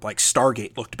 5 or like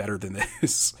Stargate looked better than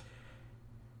this.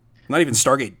 Not even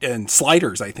Stargate and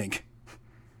Sliders, I think.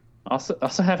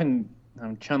 Also having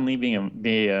Chun-Li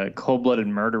be a cold-blooded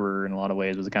murderer in a lot of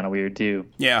ways was kind of weird too.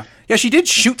 Yeah, she did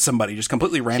shoot somebody just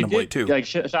completely randomly too. Like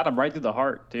shot him right through the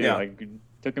heart too. Yeah. Like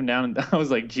took him down, and I was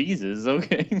like, Jesus,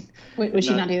 okay. Would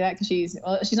she not do that? Because she's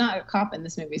not a cop in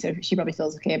this movie, so she probably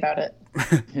feels okay about it.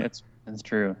 Yeah, that's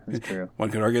true. That's true. One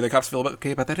could argue the cops feel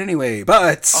okay about that anyway,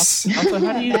 but also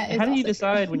how do you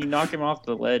decide when you knock him off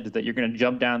the ledge that you're going to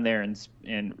jump down there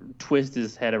and twist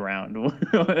his head around?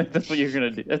 That's what you're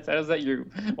going to do.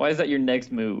 Why is that your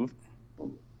next move?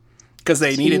 Because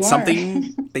they needed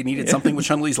something. They needed something with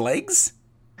Chun-Li's legs.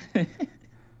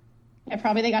 Yeah,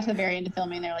 probably they got to the very end of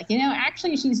filming. They're like,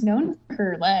 actually, she's known for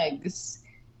her legs.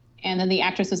 And then the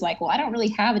actress was like, well, I don't really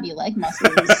have any leg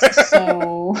muscles,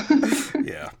 so...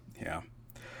 Yeah.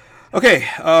 Okay,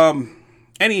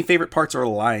 any favorite parts or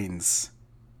lines?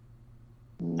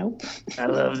 Nope. I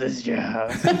love this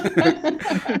job.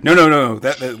 No.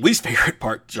 The least favorite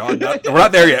part, John. We're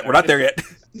not there yet.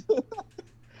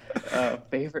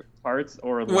 Favorite parts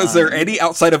or lines? Was there any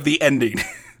outside of the ending?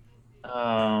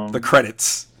 The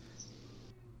credits.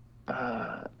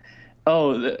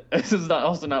 This is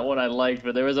also not one I liked,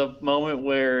 but there was a moment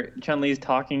where Chun-Li's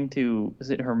talking to, is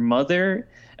it her mother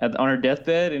on her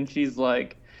deathbed, and she's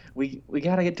like, we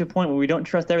got to get to a point where we don't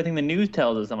trust everything the news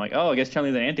tells us. I'm like, I guess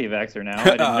Chun-Li's an anti-vaxxer now.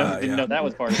 I didn't know that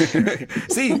was part of it.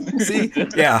 See?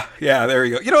 Yeah, there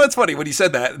you go. It's funny when you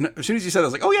said that. As soon as you said it, I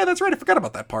was like, oh yeah, that's right. I forgot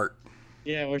about that part.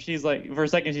 Yeah, where she's like, for a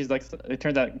second, she's like, it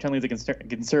turns out Chun-Li's a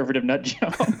conservative nut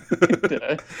job.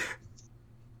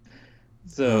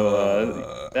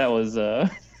 So that was I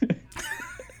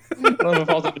don't know if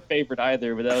I was a favorite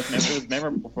either, but it was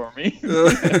memorable for me.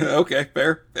 Okay,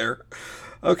 fair.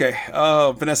 Okay,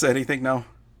 Vanessa, anything now?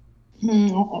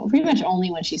 Pretty much only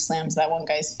when she slams that one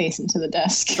guy's face into the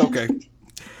desk. Okay.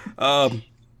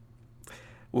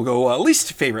 We'll go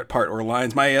least favorite part or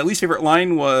lines. My least favorite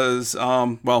line was,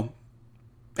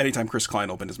 anytime Chris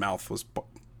Klein opened his mouth was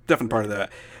definitely part of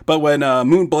that. But when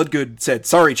Moon Bloodgood said,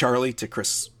 "Sorry, Charlie," to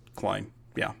Chris Klein.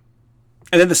 Yeah.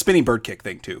 And then the spinning bird kick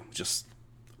thing, too. Just,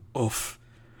 oof.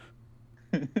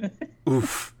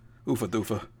 Oof.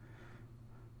 Oofa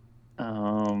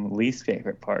doofa. Least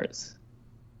favorite parts.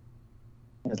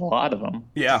 There's a lot of them.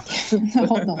 Yeah.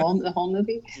 the whole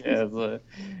movie? Yeah,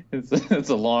 it's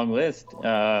a long list.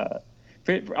 I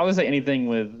would say anything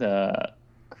with Nash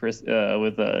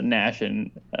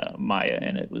and Maya,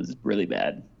 and it was really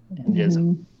bad. And just...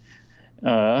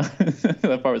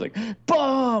 that part was like,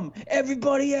 bomb,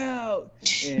 everybody out.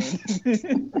 And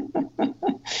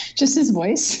just his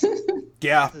voice.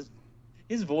 Yeah,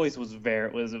 his voice was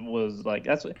was like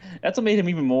that's what made him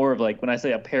even more of like when I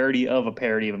say a parody of a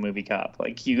movie cop.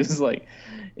 Like he was like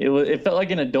it felt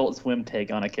like an Adult Swim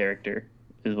take on a character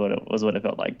is what it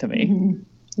felt like to me. Mm-hmm.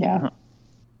 Yeah,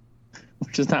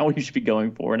 which is not what you should be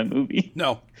going for in a movie.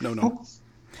 No.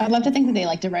 I'd love to think that they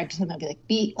like direct him and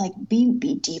be like,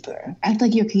 be deeper. Act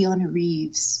like you're Keanu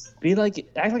Reeves.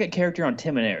 Act like a character on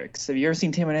Tim and Eric's. Have you ever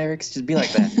seen Tim and Eric's? Just be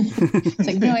like that. It's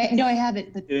like, no, I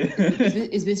haven't. But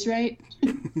is this right?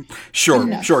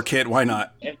 Sure, kid. Why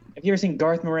not? Have you ever seen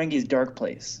Garth Marenghi's Dark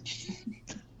Place?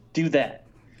 Do that.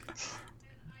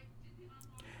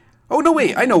 Oh no,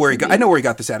 wait! I know where he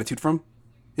got this attitude from.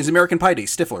 His American Pie Day,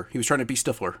 Stifler. He was trying to be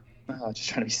Stifler. Oh, just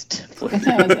trying to be Stifler.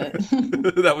 That was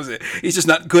it. That was it. He's just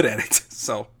not good at it.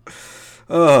 So,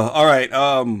 all right.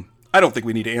 I don't think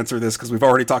we need to answer this because we've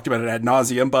already talked about it ad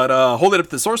nauseum. But hold it up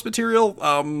to the source material.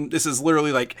 This is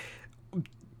literally like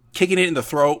kicking it in the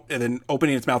throat and then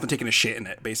opening its mouth and taking a shit in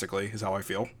it. Basically, is how I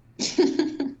feel.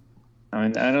 I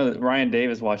mean, I know that Ryan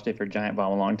Davis watched it for Giant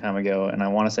Bomb a long time ago, and I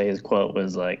want to say his quote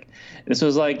was like, "This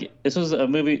was a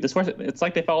movie. The source. It's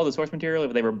like they followed the source material,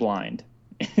 but they were blind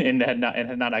and had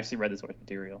not actually read the source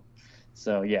material."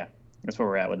 So yeah, that's where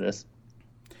we're at with this.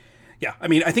 Yeah, I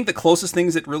mean, I think the closest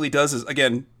things it really does is,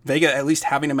 again, Vega at least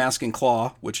having a mask and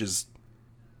claw, which is,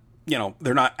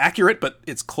 they're not accurate, but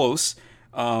it's close.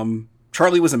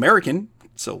 Charlie was American,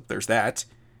 so there's that.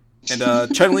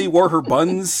 And Chun-Li wore her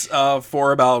buns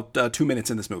for about 2 minutes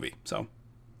in this movie. So,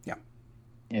 yeah.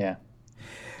 Yeah.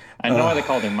 I know why they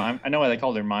called her. I know why they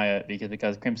called her Maya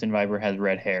because Crimson Viper has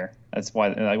red hair. That's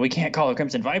why we can't call her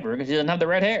Crimson Viper because she doesn't have the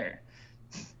red hair.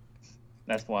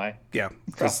 That's why. Yeah,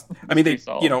 because and they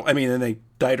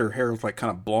dyed her hair like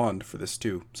kind of blonde for this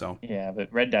too. So yeah,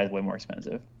 but red dye is way more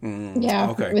expensive.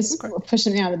 Okay. It was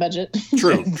pushing me out of the budget.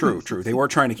 True. They were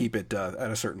trying to keep it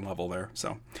at a certain level there. So,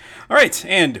 all right.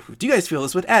 And do you guys feel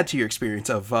this would add to your experience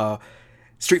of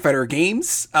Street Fighter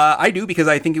games? I do, because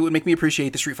I think it would make me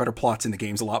appreciate the Street Fighter plots in the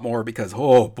games a lot more. Because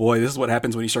oh boy, this is what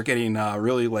happens when you start getting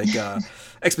really like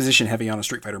exposition heavy on a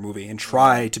Street Fighter movie and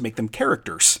try to make them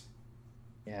characters.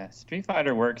 Yeah, Street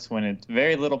Fighter works when it's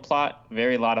very little plot,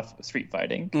 very lot of street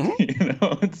fighting.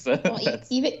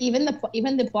 Even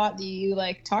the plot that you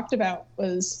talked about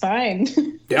was fine.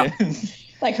 Yeah,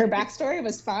 like her backstory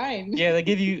was fine. Yeah, they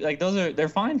give you they're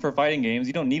fine for fighting games.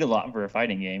 You don't need a lot for a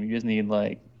fighting game. You just need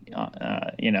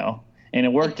and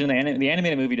it worked in the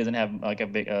animated movie. Doesn't have like a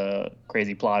big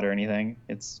crazy plot or anything.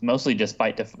 It's mostly just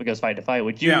fight to fight,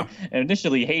 which you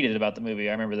initially hated about the movie.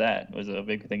 I remember that was a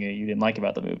big thing that you didn't like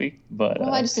about the movie. But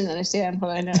I just didn't understand what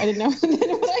I know. I didn't know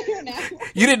what I hear now.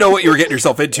 You didn't know what you were getting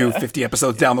yourself into 50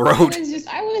 episodes down the road.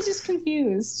 I was just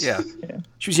confused. Yeah.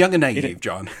 She was young and naive,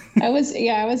 John. I was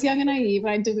young and naive.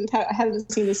 I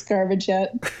hadn't seen this garbage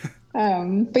yet.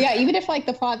 But yeah, even if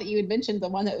the plot that you had mentioned, the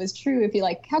one that was true, if you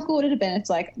how cool would it have been?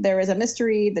 It's there was a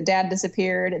mystery, the dad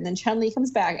disappeared, and then Chun-Li comes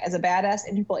back as a badass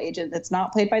Interpol agent that's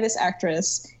not played by this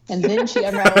actress, and then she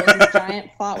unravels this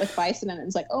giant plot with Bison, and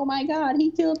it's oh my god,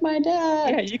 he killed my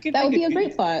dad. Yeah, that would be a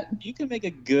great plot. You could make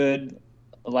a good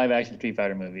live action Street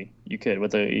Fighter movie. You could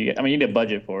you need a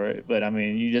budget for it, but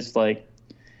you just it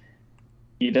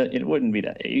wouldn't be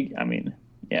that.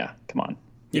 Yeah, come on.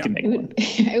 You can make one.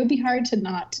 It would be hard to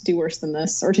not do worse than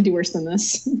this, or to do worse than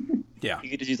this. Yeah. You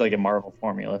could just use a Marvel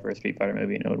formula for a Street Fighter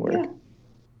movie and it would work.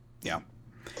 Yeah. All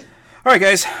right,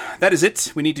 guys. That is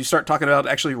it. We need to start talking about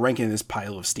actually ranking this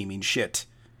pile of steaming shit.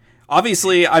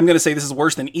 Obviously, I'm going to say this is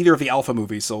worse than either of the Alpha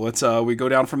movies, so let's we go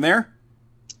down from there.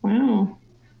 Wow.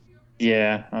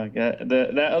 Yeah.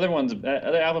 The other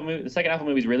Alpha movie, the second Alpha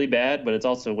movie is really bad, but it's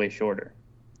also way shorter.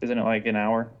 Isn't it an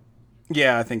hour?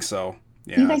 Yeah, I think so.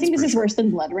 Yeah, do you guys think this is worse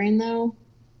than Blood Rain, though?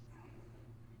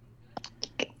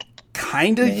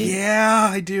 Kinda, yeah,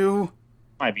 I do.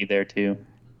 Might be there, too.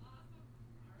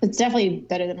 It's definitely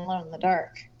better than Alone in the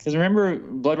Dark. Because remember,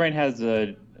 Blood Rain has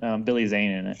Billy Zane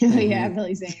in it. Yeah,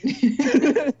 Billy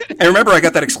Zane. And remember, I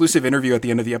got that exclusive interview at the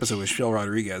end of the episode with Phil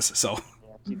Rodriguez, so...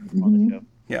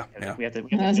 Yeah. That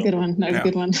was a good one. That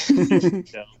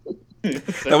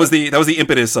was the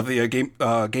impetus of the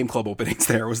game club openings.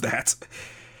 There was that.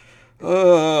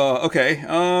 Okay.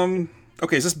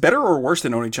 Okay, is this better or worse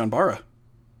than Oni-Chanbara?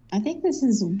 I think this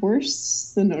is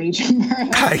worse than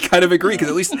Oni-Chanbara. I kind of agree, because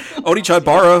at least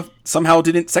Oni-Chanbara somehow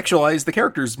didn't sexualize the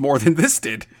characters more than this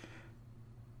did.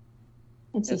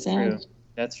 That's true.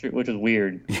 That's true, which is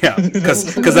weird. Yeah,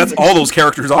 because that's all those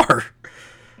characters are.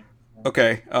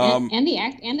 Okay. And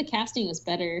the casting was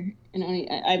better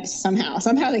in somehow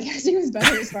the casting was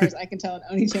better as far as I can tell in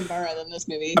Oni-Chanbara than this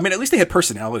movie. I mean, at least they had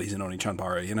personalities in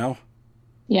Oni-Chanbara, you know?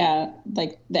 Yeah,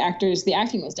 the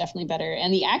acting was definitely better,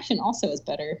 and the action also is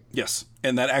better. Yes,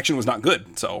 and that action was not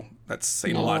good, so that's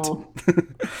saying a lot. All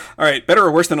right, better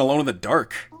or worse than Alone in the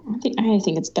Dark? I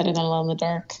think it's better than Alone in the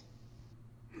Dark.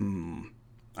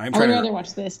 I would rather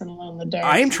watch this than Alone in the Dark.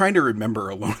 I am trying to remember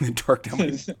Alone in the Dark.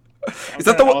 I'm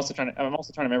also trying to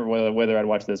remember whether I'd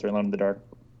watch this or Alone in the Dark.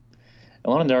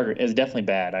 Alone in the Dark is definitely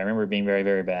bad. I remember it being very,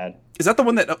 very bad. Is that the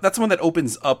one that's the one that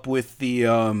opens up with the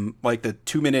like the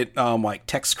 2-minute like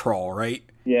text crawl, right?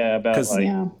 Yeah, about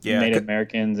like Native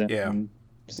Americans and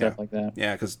stuff like that.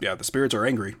 Yeah, because the spirits are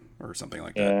angry or something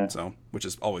like that. So, which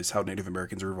is always how Native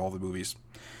Americans are involved in movies.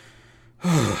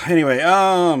 Anyway,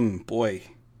 boy,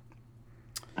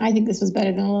 I think this was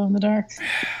better than Alone in the Dark.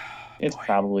 It's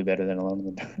probably better than Alone in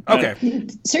the Dark. Okay.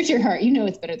 Search your heart. You know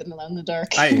it's better than Alone in the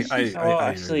Dark.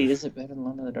 Actually, is it better than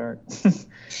Alone in the Dark?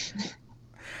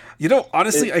 You know,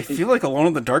 honestly, I feel like Alone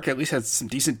in the Dark at least had some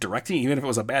decent directing, even if it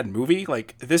was a bad movie.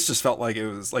 Like, this just felt like it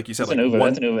was, like you said, that's an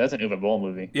Uwe Boll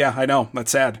movie. Yeah, I know. That's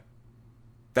sad.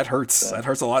 That hurts. That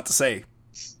hurts a lot to say.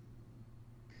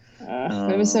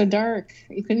 It was so dark.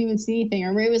 You couldn't even see anything. I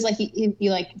remember it was like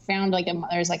you like found like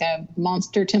there's like a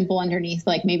monster temple underneath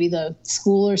like maybe the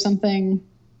school or something.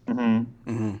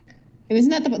 Isn't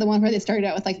that the one where they started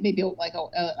out with like maybe like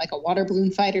a water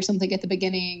balloon fight or something at the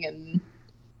beginning? And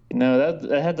no,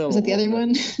 that had the was it the other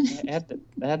one? It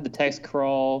had the text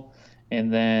crawl,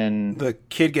 and then the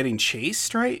kid getting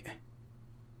chased, right?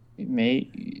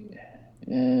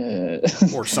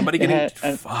 Or somebody getting.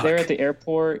 They're at the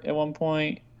airport at one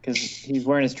point. Because he's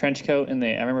wearing his trench coat, I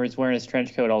remember he's wearing his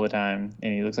trench coat all the time,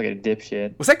 and he looks like a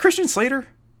dipshit. Was that Christian Slater?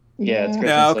 Yeah, it's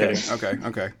Christian Slater.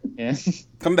 Okay. Yeah.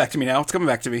 Coming back to me now. It's coming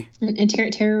back to me. And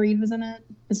Tara Reid was in it.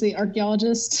 Is the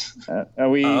archaeologist. Are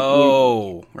we...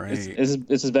 right. Is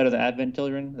this better than Advent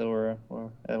Children that we're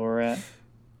at?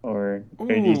 Or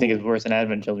do you think it's worse than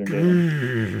Advent Children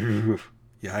did?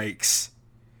 Yikes.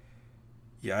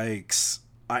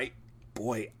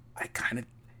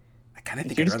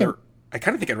 I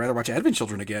kind of think I'd rather watch Advent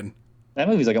Children again. That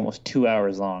movie's like almost 2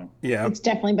 hours long. Yeah. It's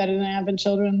definitely better than Advent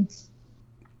Children.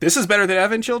 This is better than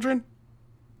Advent Children?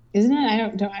 Isn't it? I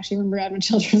don't actually remember Advent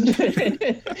Children.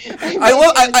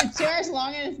 It's 2 hours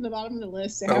long and it's at the bottom of the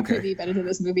list, so how could it be better than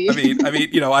this movie?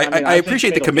 I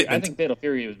appreciate the commitment. I think Fatal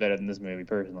Fury was better than this movie,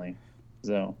 personally.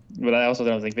 So, but I also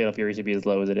don't think Fatal Fury should be as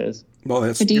low as it is.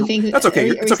 Well, do you think that's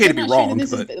okay. It's okay to be wrong.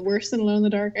 This is worse than Alone in the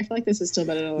Dark. I feel like this is still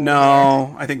better than Alone in the Dark.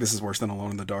 No, I think this is worse than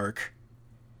Alone in the Dark.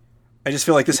 I just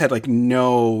feel like this had like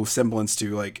no semblance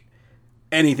to like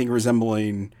anything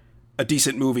resembling a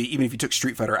decent movie, even if you took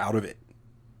Street Fighter out of it.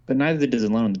 But neither does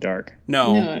Alone in the Dark.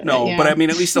 No. Yeah. But I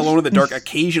mean, at least Alone in the Dark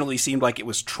occasionally seemed like it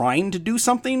was trying to do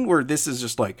something. Where this is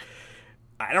just like,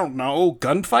 I don't know,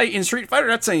 gunfight in Street Fighter.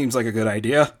 That seems like a good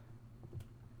idea.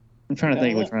 I'm trying to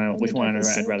think which one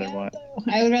I'd rather watch.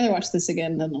 I would rather watch this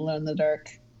again than Alone in the Dark.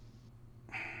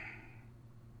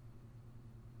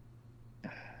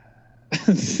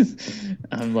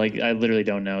 I'm like, I literally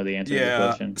don't know the answer to the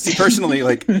question. See, personally,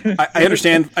 like, I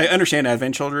understand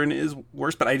Advent Children is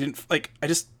worse, but I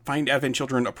just find Advent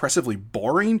Children oppressively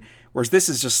boring, whereas this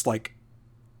is just like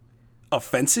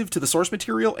offensive to the source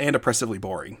material and oppressively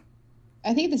boring.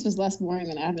 I think this was less boring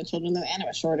than Advent Children, though, and it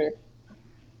was shorter.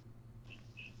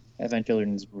 Advent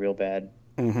Children is real bad.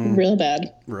 Mm-hmm. Real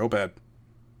bad.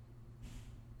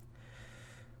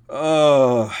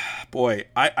 Boy,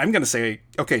 I'm going to say,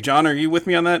 okay, John, are you with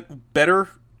me on that? Better?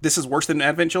 This is worse than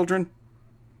Advent Children?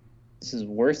 This is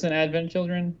worse than Advent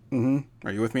Children? Mm-hmm.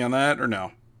 Are you with me on that or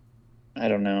no? I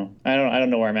don't know. I don't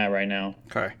know where I'm at right now.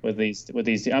 Okay. With these,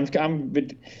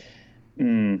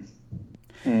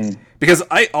 Because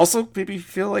I also maybe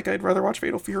feel like I'd rather watch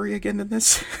Fatal Fury again than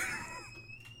this.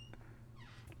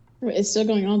 It's still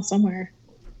going on somewhere.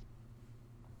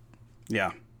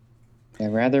 Yeah.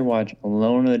 I'd rather watch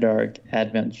Alone in the Dark,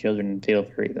 Advent Children, and Fatal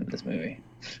Fury than this movie.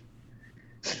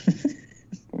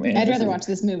 I'd rather watch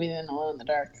this movie than Alone in the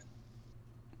Dark.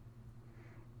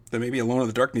 Then maybe Alone in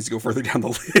the Dark needs to go further down the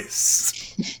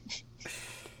list.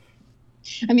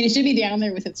 I mean, it should be down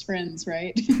there with its friends,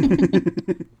 right?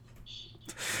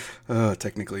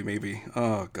 Technically, maybe.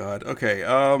 Oh, God. Okay.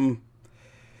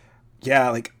 Yeah,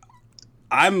 like,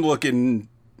 I'm looking...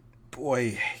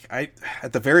 Boy,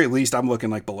 at the very least, I'm looking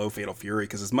like below Fatal Fury,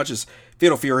 because as much as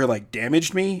Fatal Fury like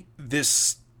damaged me,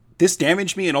 this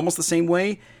damaged me in almost the same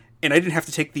way, and I didn't have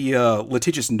to take the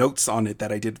litigious notes on it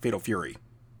that I did Fatal Fury.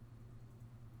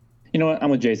 You know what?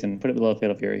 I'm with Jason. Put it below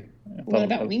Fatal Fury. What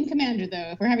about Wing Commander,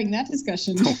 though? If we're having that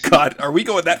discussion. Oh, God. Are we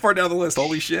going that far down the list?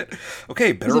 Holy shit.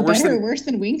 Okay, better or worse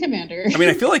than Wing Commander? I mean,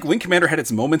 I feel like Wing Commander had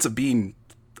its moments of being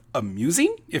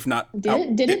amusing, if not...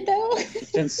 Did it, though?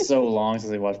 It's been so long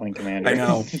since I watched Wing Commander. I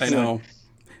know.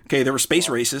 Okay, there were space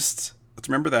racists. Let's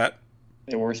remember that.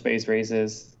 There were space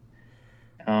racists.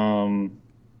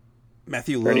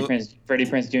 Matthew Freddie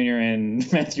Prinze Jr. and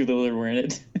Matthew Lillard were in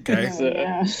it. Okay.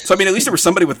 So I mean, at least there was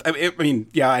somebody with... I mean,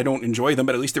 yeah, I don't enjoy them,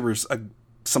 but at least there was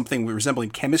something resembling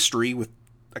chemistry with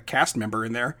a cast member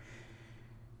in there.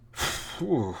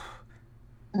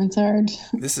 It's hard.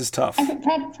 This is tough.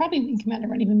 Probably Wing Commander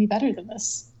might even be better than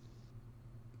this.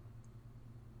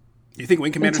 You think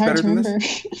Wing Commander's better than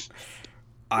this?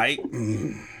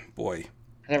 Boy.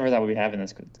 I never thought we'd be having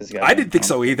this guy. I didn't think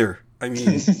so either. I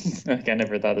mean... I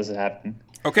never thought this would happen.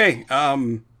 Okay,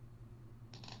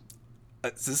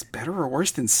 is this better or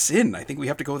worse than Sin? I think we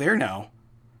have to go there now.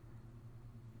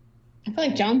 I feel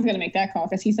like John's going to make that call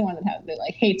because he's the one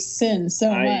that hates Sin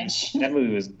so much. That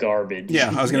movie was garbage. Yeah,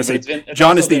 I was going to say,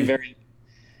 John is the...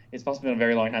 It's also been a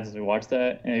very long time since we watched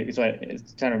that, and it's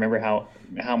trying to remember how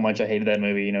much I hated that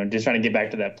movie. Just trying to get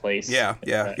back to that place. Yeah.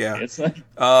 It's like...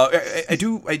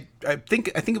 I think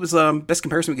it was best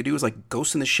comparison we could do was like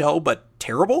Ghost in the Shell, but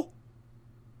terrible.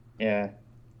 Yeah,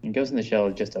 and Ghost in the Shell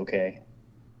is just okay.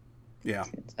 Yeah,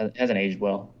 it hasn't aged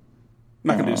well. I'm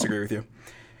not going to disagree with you.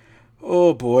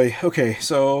 Oh boy. Okay,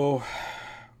 so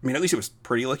I mean, at least it was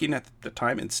pretty looking at the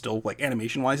time, and still like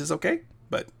animation wise is okay.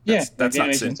 But that's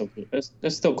not Sin. So cool.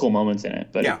 There's still cool moments in it,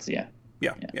 but yeah. It's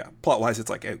Yeah. Plot wise, it's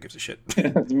like, who gives a shit?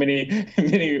 mini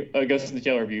Ghost in the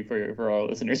Shell review for our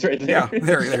listeners right there. Yeah,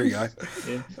 there you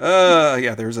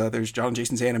go. There's John and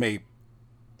Jason's anime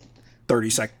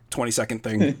 20-second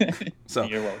thing. So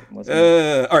you're welcome.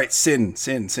 All right, Sin. Is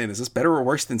this better or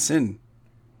worse than Sin?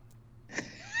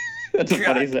 That's a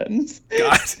funny sentence.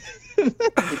 God.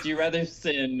 Would you rather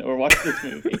sin or watch this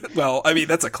movie? Well, I mean,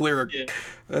 that's a clear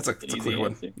clear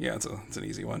one. Answer. Yeah, it's an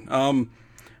easy one.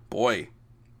 Boy.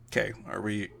 Okay, are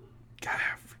we... God,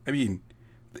 I mean,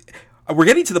 we're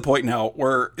getting to the point now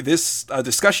where this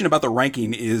discussion about the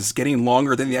ranking is getting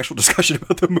longer than the actual discussion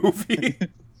about the movie.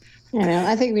 I know.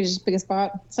 I think we just pick a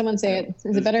spot. Someone say it.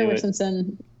 Is it better or worse than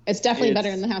Sin? It's definitely better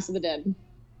than The House of the Dead.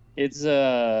 It's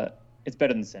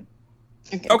better than Sin.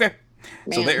 Okay.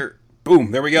 So there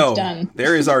we go.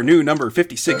 There is our new number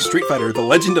 56 Street Fighter, The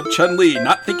Legend of Chun-Li.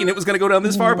 Not thinking it was going to go down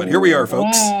this far, but here we are,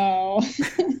 folks. Wow.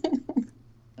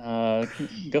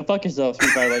 Go fuck yourself,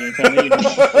 Street Fighter Legend of Chun-Li.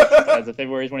 As of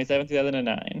February 27,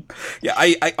 2009. Yeah,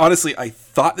 I honestly, I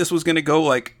thought this was going to go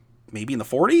like maybe in the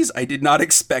 40s. I did not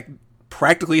expect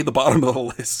practically at the bottom of the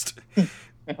list.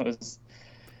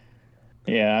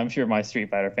 Yeah, I'm sure my Street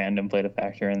Fighter fandom played a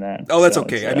factor in that. Oh, that's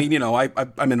okay. I mean,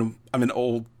 I'm an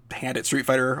old hand at Street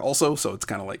Fighter also, so it's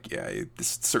kind of like,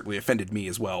 this certainly offended me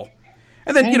as well.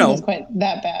 And then, it wasn't quite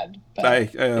that bad,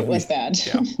 but it was bad.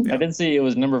 Yeah. I did see it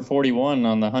was number 41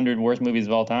 on the 100 worst movies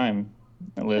of all time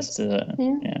list.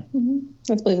 Mm-hmm.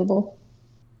 That's believable.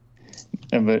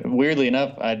 But weirdly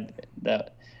enough, it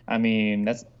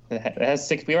has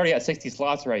 6. We already got 60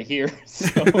 slots right here. So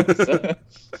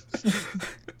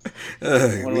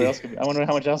I wonder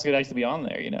how much else could actually be on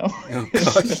there. Oh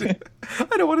gosh,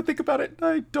 I don't want to think about it.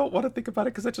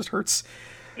 Because that just hurts.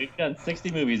 We've done 60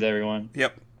 movies, everyone.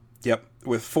 Yep.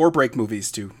 With 4 break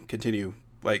movies to continue,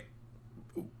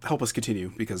 help us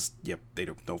continue, because they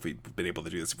don't know if we'd been able to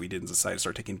do this if we didn't decide to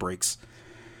start taking breaks.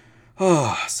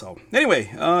 So anyway,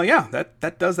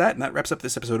 that does that, and that wraps up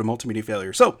this episode of Multimedia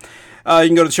Failure. So you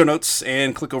can go to the show notes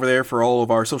and click over there for all of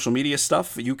our social media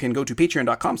stuff. You can go to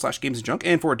patreon.com/gamesandjunk,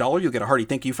 and for $1 you'll get a hearty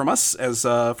thank you from us as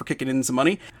for kicking in some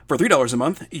money. For $3 a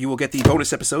month, you will get the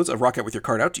bonus episodes of Rock Out With Your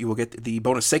Card Out. You will get the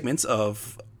bonus segments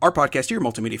of our podcast here,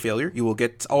 Multimedia Failure. You will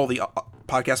get all the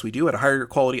podcasts we do at a higher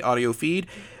quality audio feed,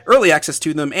 early access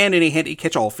to them, and in a handy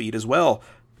catch-all feed as well.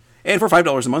 And for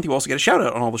 $5 a month, you also get a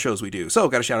shout-out on all the shows we do. So,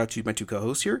 got a shout-out to my 2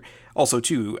 co-hosts here. Also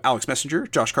to Alex Messenger,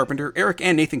 Josh Carpenter, Eric,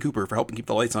 and Nathan Cooper for helping keep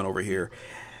the lights on over here.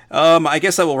 I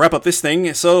guess I will wrap up this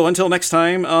thing. So, until next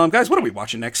time, guys, what are we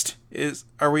watching next?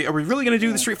 Are we really going to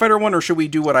do the Street Fighter one, or should we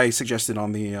do what I suggested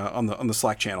on the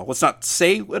Slack channel? Let's not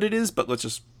say what it is, but let's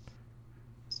just...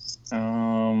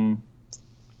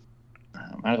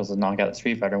 Might as well just knock out the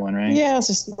Street Fighter one, right? Yeah, let's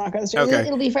just knock out the Street Fighter. Okay.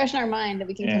 It'll be fresh in our mind that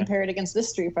we can compare it against this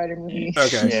Street Fighter movie.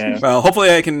 Okay. Yeah. Well, hopefully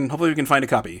we can find a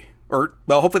copy.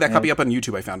 Hopefully that copy up on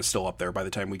YouTube I found is still up there by the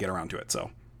time we get around to it,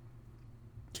 so.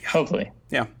 Yeah. Hopefully.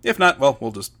 Yeah. If not, well,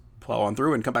 we'll just plow on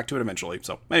through and come back to it eventually.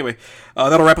 So, anyway,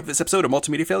 that'll wrap up this episode of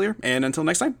Multimedia Failure, and until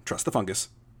next time, trust the fungus.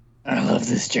 I love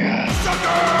this job.